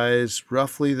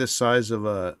roughly the size of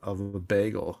a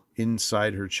bagel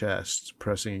inside her chest,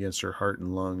 pressing against her heart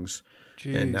and lungs.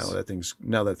 Jeez. And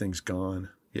now that thing's gone.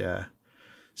 Yeah.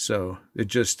 So it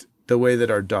just, the way that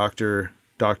our Dr.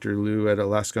 Lou at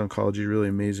Alaska Oncology, really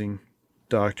amazing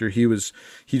doctor, he was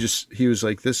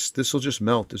like, this will just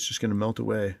melt. It's just going to melt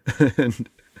away. and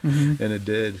it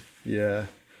did. Yeah.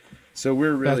 So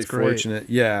we're really fortunate.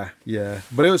 Yeah.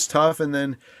 But it was tough. And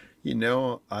then,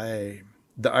 the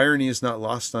irony is not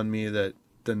lost on me that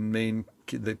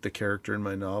the character in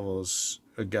my novel is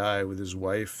a guy with his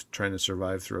wife trying to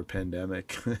survive through a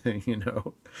pandemic.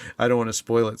 I don't want to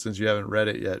spoil it since you haven't read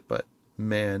it yet, but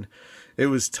man, it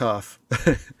was tough.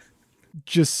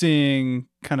 Just seeing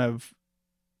kind of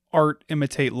art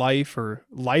imitate life, or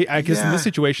light. I guess in this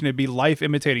situation, it'd be life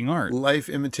imitating art. Life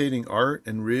imitating art,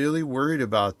 and really worried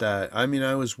about that. I mean,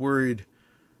 I was worried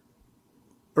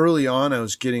early on. I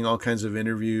was getting all kinds of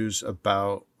interviews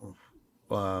about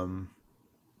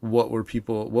what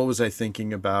was I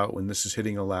thinking about when this is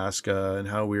hitting Alaska, and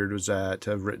how weird was that to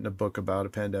have written a book about a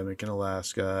pandemic in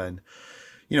Alaska. And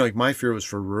like my fear was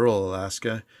for rural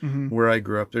Alaska, where I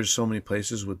grew up. There's so many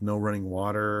places with no running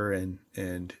water, and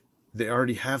they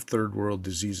already have third world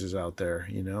diseases out there,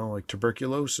 like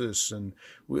tuberculosis, and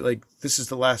this is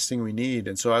the last thing we need.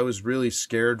 And so I was really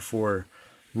scared for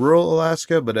rural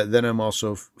Alaska, but then I'm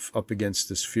also up against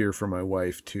this fear for my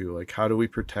wife too. Like, how do we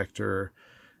protect her?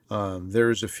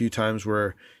 There's a few times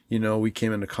where, we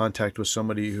came into contact with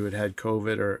somebody who had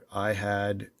COVID, or I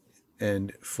had,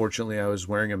 and fortunately I was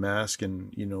wearing a mask,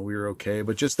 and, we were okay.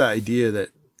 But just the idea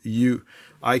that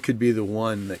I could be the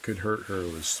one that could hurt her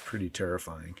was pretty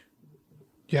terrifying.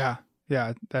 Yeah.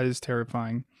 Yeah. That is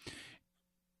terrifying.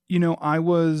 I'm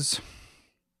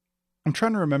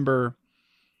trying to remember.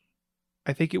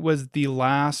 I think it was the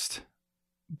last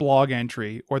blog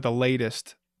entry or the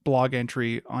latest blog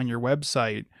entry on your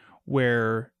website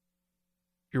where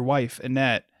your wife,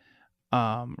 Annette,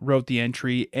 wrote the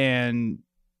entry, and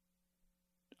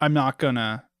I'm not going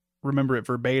to remember it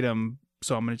verbatim,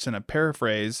 so I'm just going to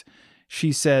paraphrase.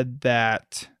 She said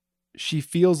that she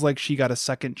feels like she got a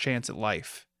second chance at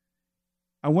life.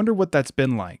 I wonder what that's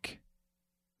been like.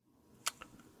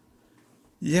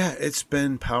 Yeah, it's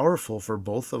been powerful for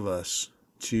both of us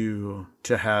to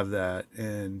have that.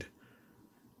 And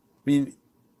I mean,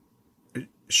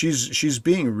 she's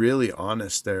being really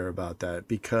honest there about that,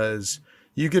 because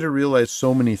you get to realize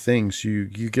so many things. You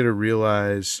get to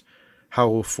realize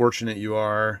how fortunate you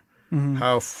are,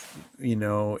 how,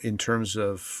 in terms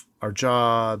of our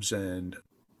jobs and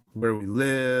where we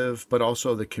live, but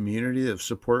also the community of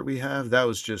support we have. That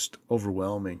was just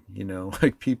overwhelming,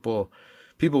 like people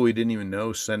we didn't even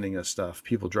know sending us stuff,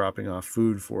 people dropping off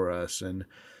food for us, and,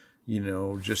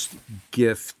 just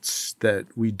gifts that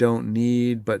we don't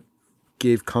need, but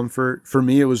gave comfort. For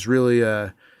me, it was really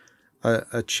a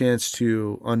chance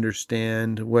to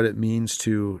understand what it means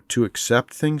to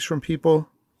accept things from people.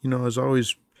 As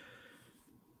always,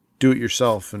 do it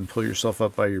yourself and pull yourself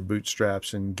up by your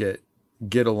bootstraps and get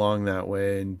along that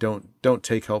way, and don't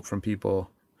take help from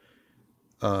people.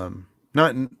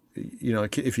 Not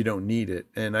if you don't need it.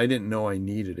 And I didn't know I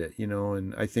needed it,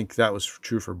 and I think that was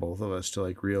true for both of us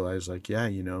to realize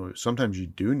sometimes you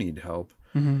do need help,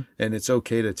 and it's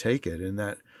okay to take it. And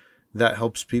that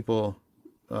helps people,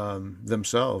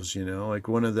 themselves,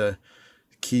 one of the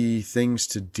key things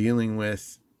to dealing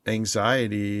with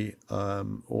anxiety,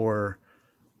 or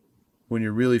when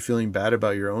you're really feeling bad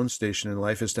about your own station in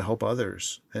life, is to help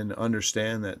others and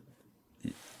understand that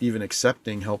even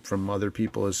accepting help from other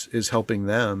people is helping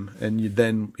them. And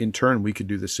then in turn, we could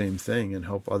do the same thing and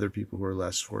help other people who are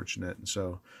less fortunate. And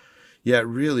so, yeah, it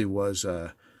really was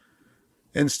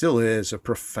and still is a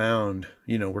profound,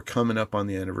 we're coming up on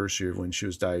the anniversary of when she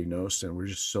was diagnosed, and we're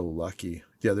just so lucky.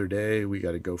 The other day, we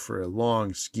got to go for a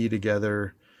long ski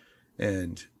together.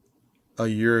 And a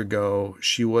year ago,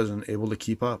 she wasn't able to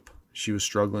keep up. She was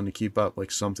struggling to keep up,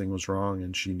 like something was wrong,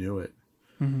 and she knew it.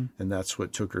 And that's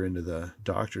what took her into the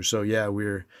doctor. So yeah,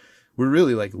 we're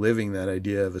really living that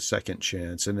idea of a second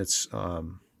chance. And it's, I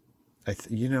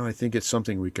think it's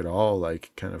something we could all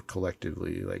kind of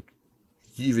collectively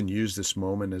even use this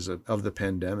moment of the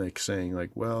pandemic, saying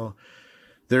well,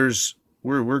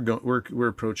 we're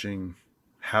approaching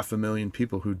 500,000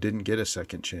 people who didn't get a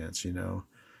second chance,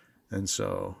 and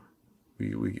so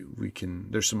we can,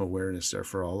 there's some awareness there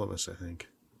for all of us, I think.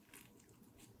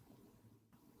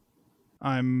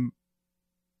 I'm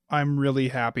really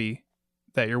happy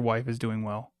that your wife is doing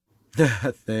well.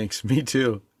 Thanks. Me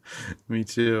too.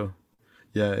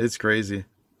 Yeah, it's crazy.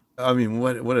 I mean,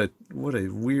 what a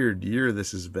weird year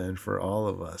this has been for all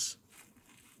of us.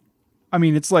 I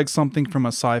mean, it's like something from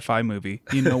a sci-fi movie.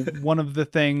 One of the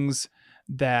things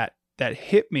that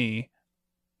hit me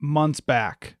months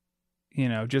back,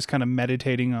 just kind of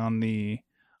meditating on the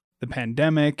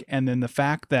pandemic, and then the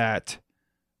fact that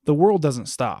the world doesn't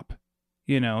stop.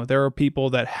 There are people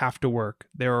that have to work.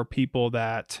 There are people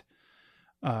that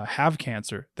have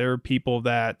cancer. There are people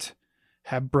that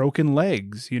have broken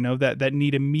legs, that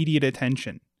need immediate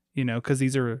attention, because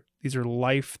these are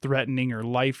life-threatening or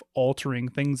life-altering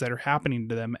things that are happening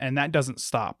to them. And that doesn't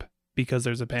stop because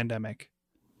there's a pandemic.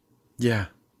 Yeah.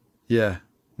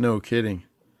 No kidding.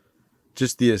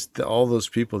 Just all those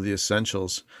people, the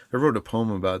essentials. I wrote a poem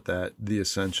about that, the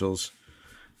essentials.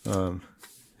 Hang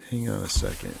on a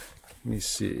second. Let me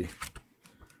see.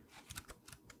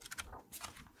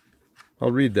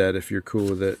 I'll read that if you're cool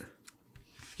with it.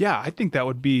 Yeah, I think that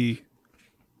would be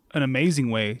an amazing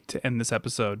way to end this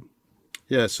episode.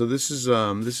 Yeah, so this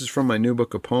is from my new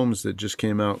book of poems that just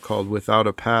came out called Without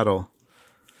a Paddle.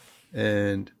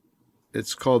 And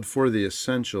it's called For the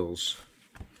Essentials.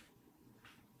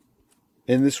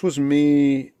 And this was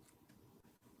me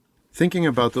thinking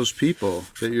about those people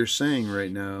that you're saying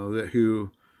right now,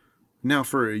 who now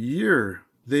for a year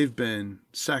they've been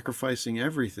sacrificing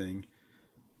everything.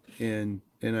 And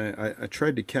I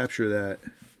tried to capture that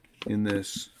in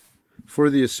this. For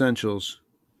the Essentials.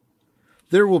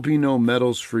 There will be no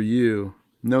medals for you,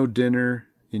 no dinner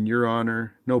in your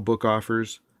honor, no book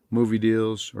offers, movie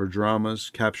deals, or dramas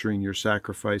capturing your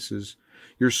sacrifices,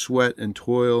 your sweat and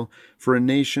toil for a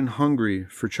nation hungry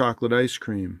for chocolate ice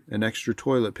cream and extra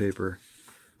toilet paper.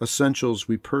 Essentials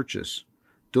we purchase,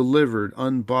 delivered,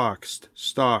 unboxed,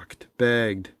 stocked,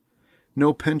 bagged.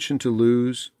 No pension to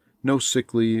lose, no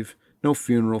sick leave, no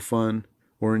funeral fund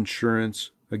or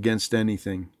insurance against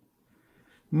anything.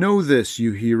 Know this,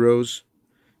 you heroes.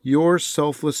 Your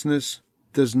selflessness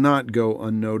does not go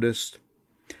unnoticed.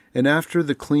 And after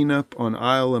the cleanup on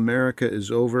Isle America is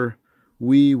over,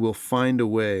 we will find a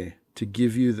way to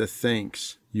give you the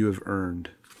thanks you have earned.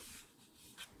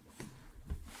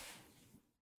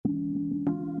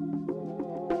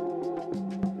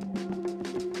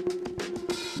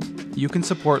 You can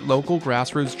support local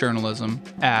grassroots journalism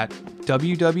at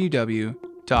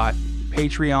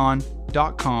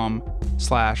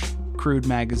www.patreon.com/Crude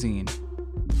Magazine.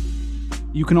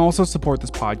 You can also support this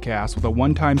podcast with a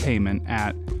one-time payment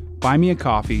at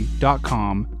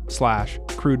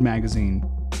buymeacoffee.com/Crude Magazine.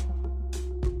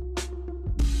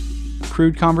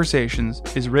 Crude Conversations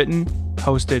is written,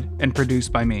 hosted, and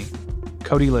produced by me,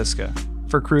 Cody Liska,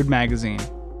 for Crude Magazine.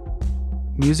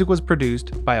 Music was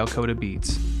produced by Alcoda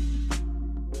Beats.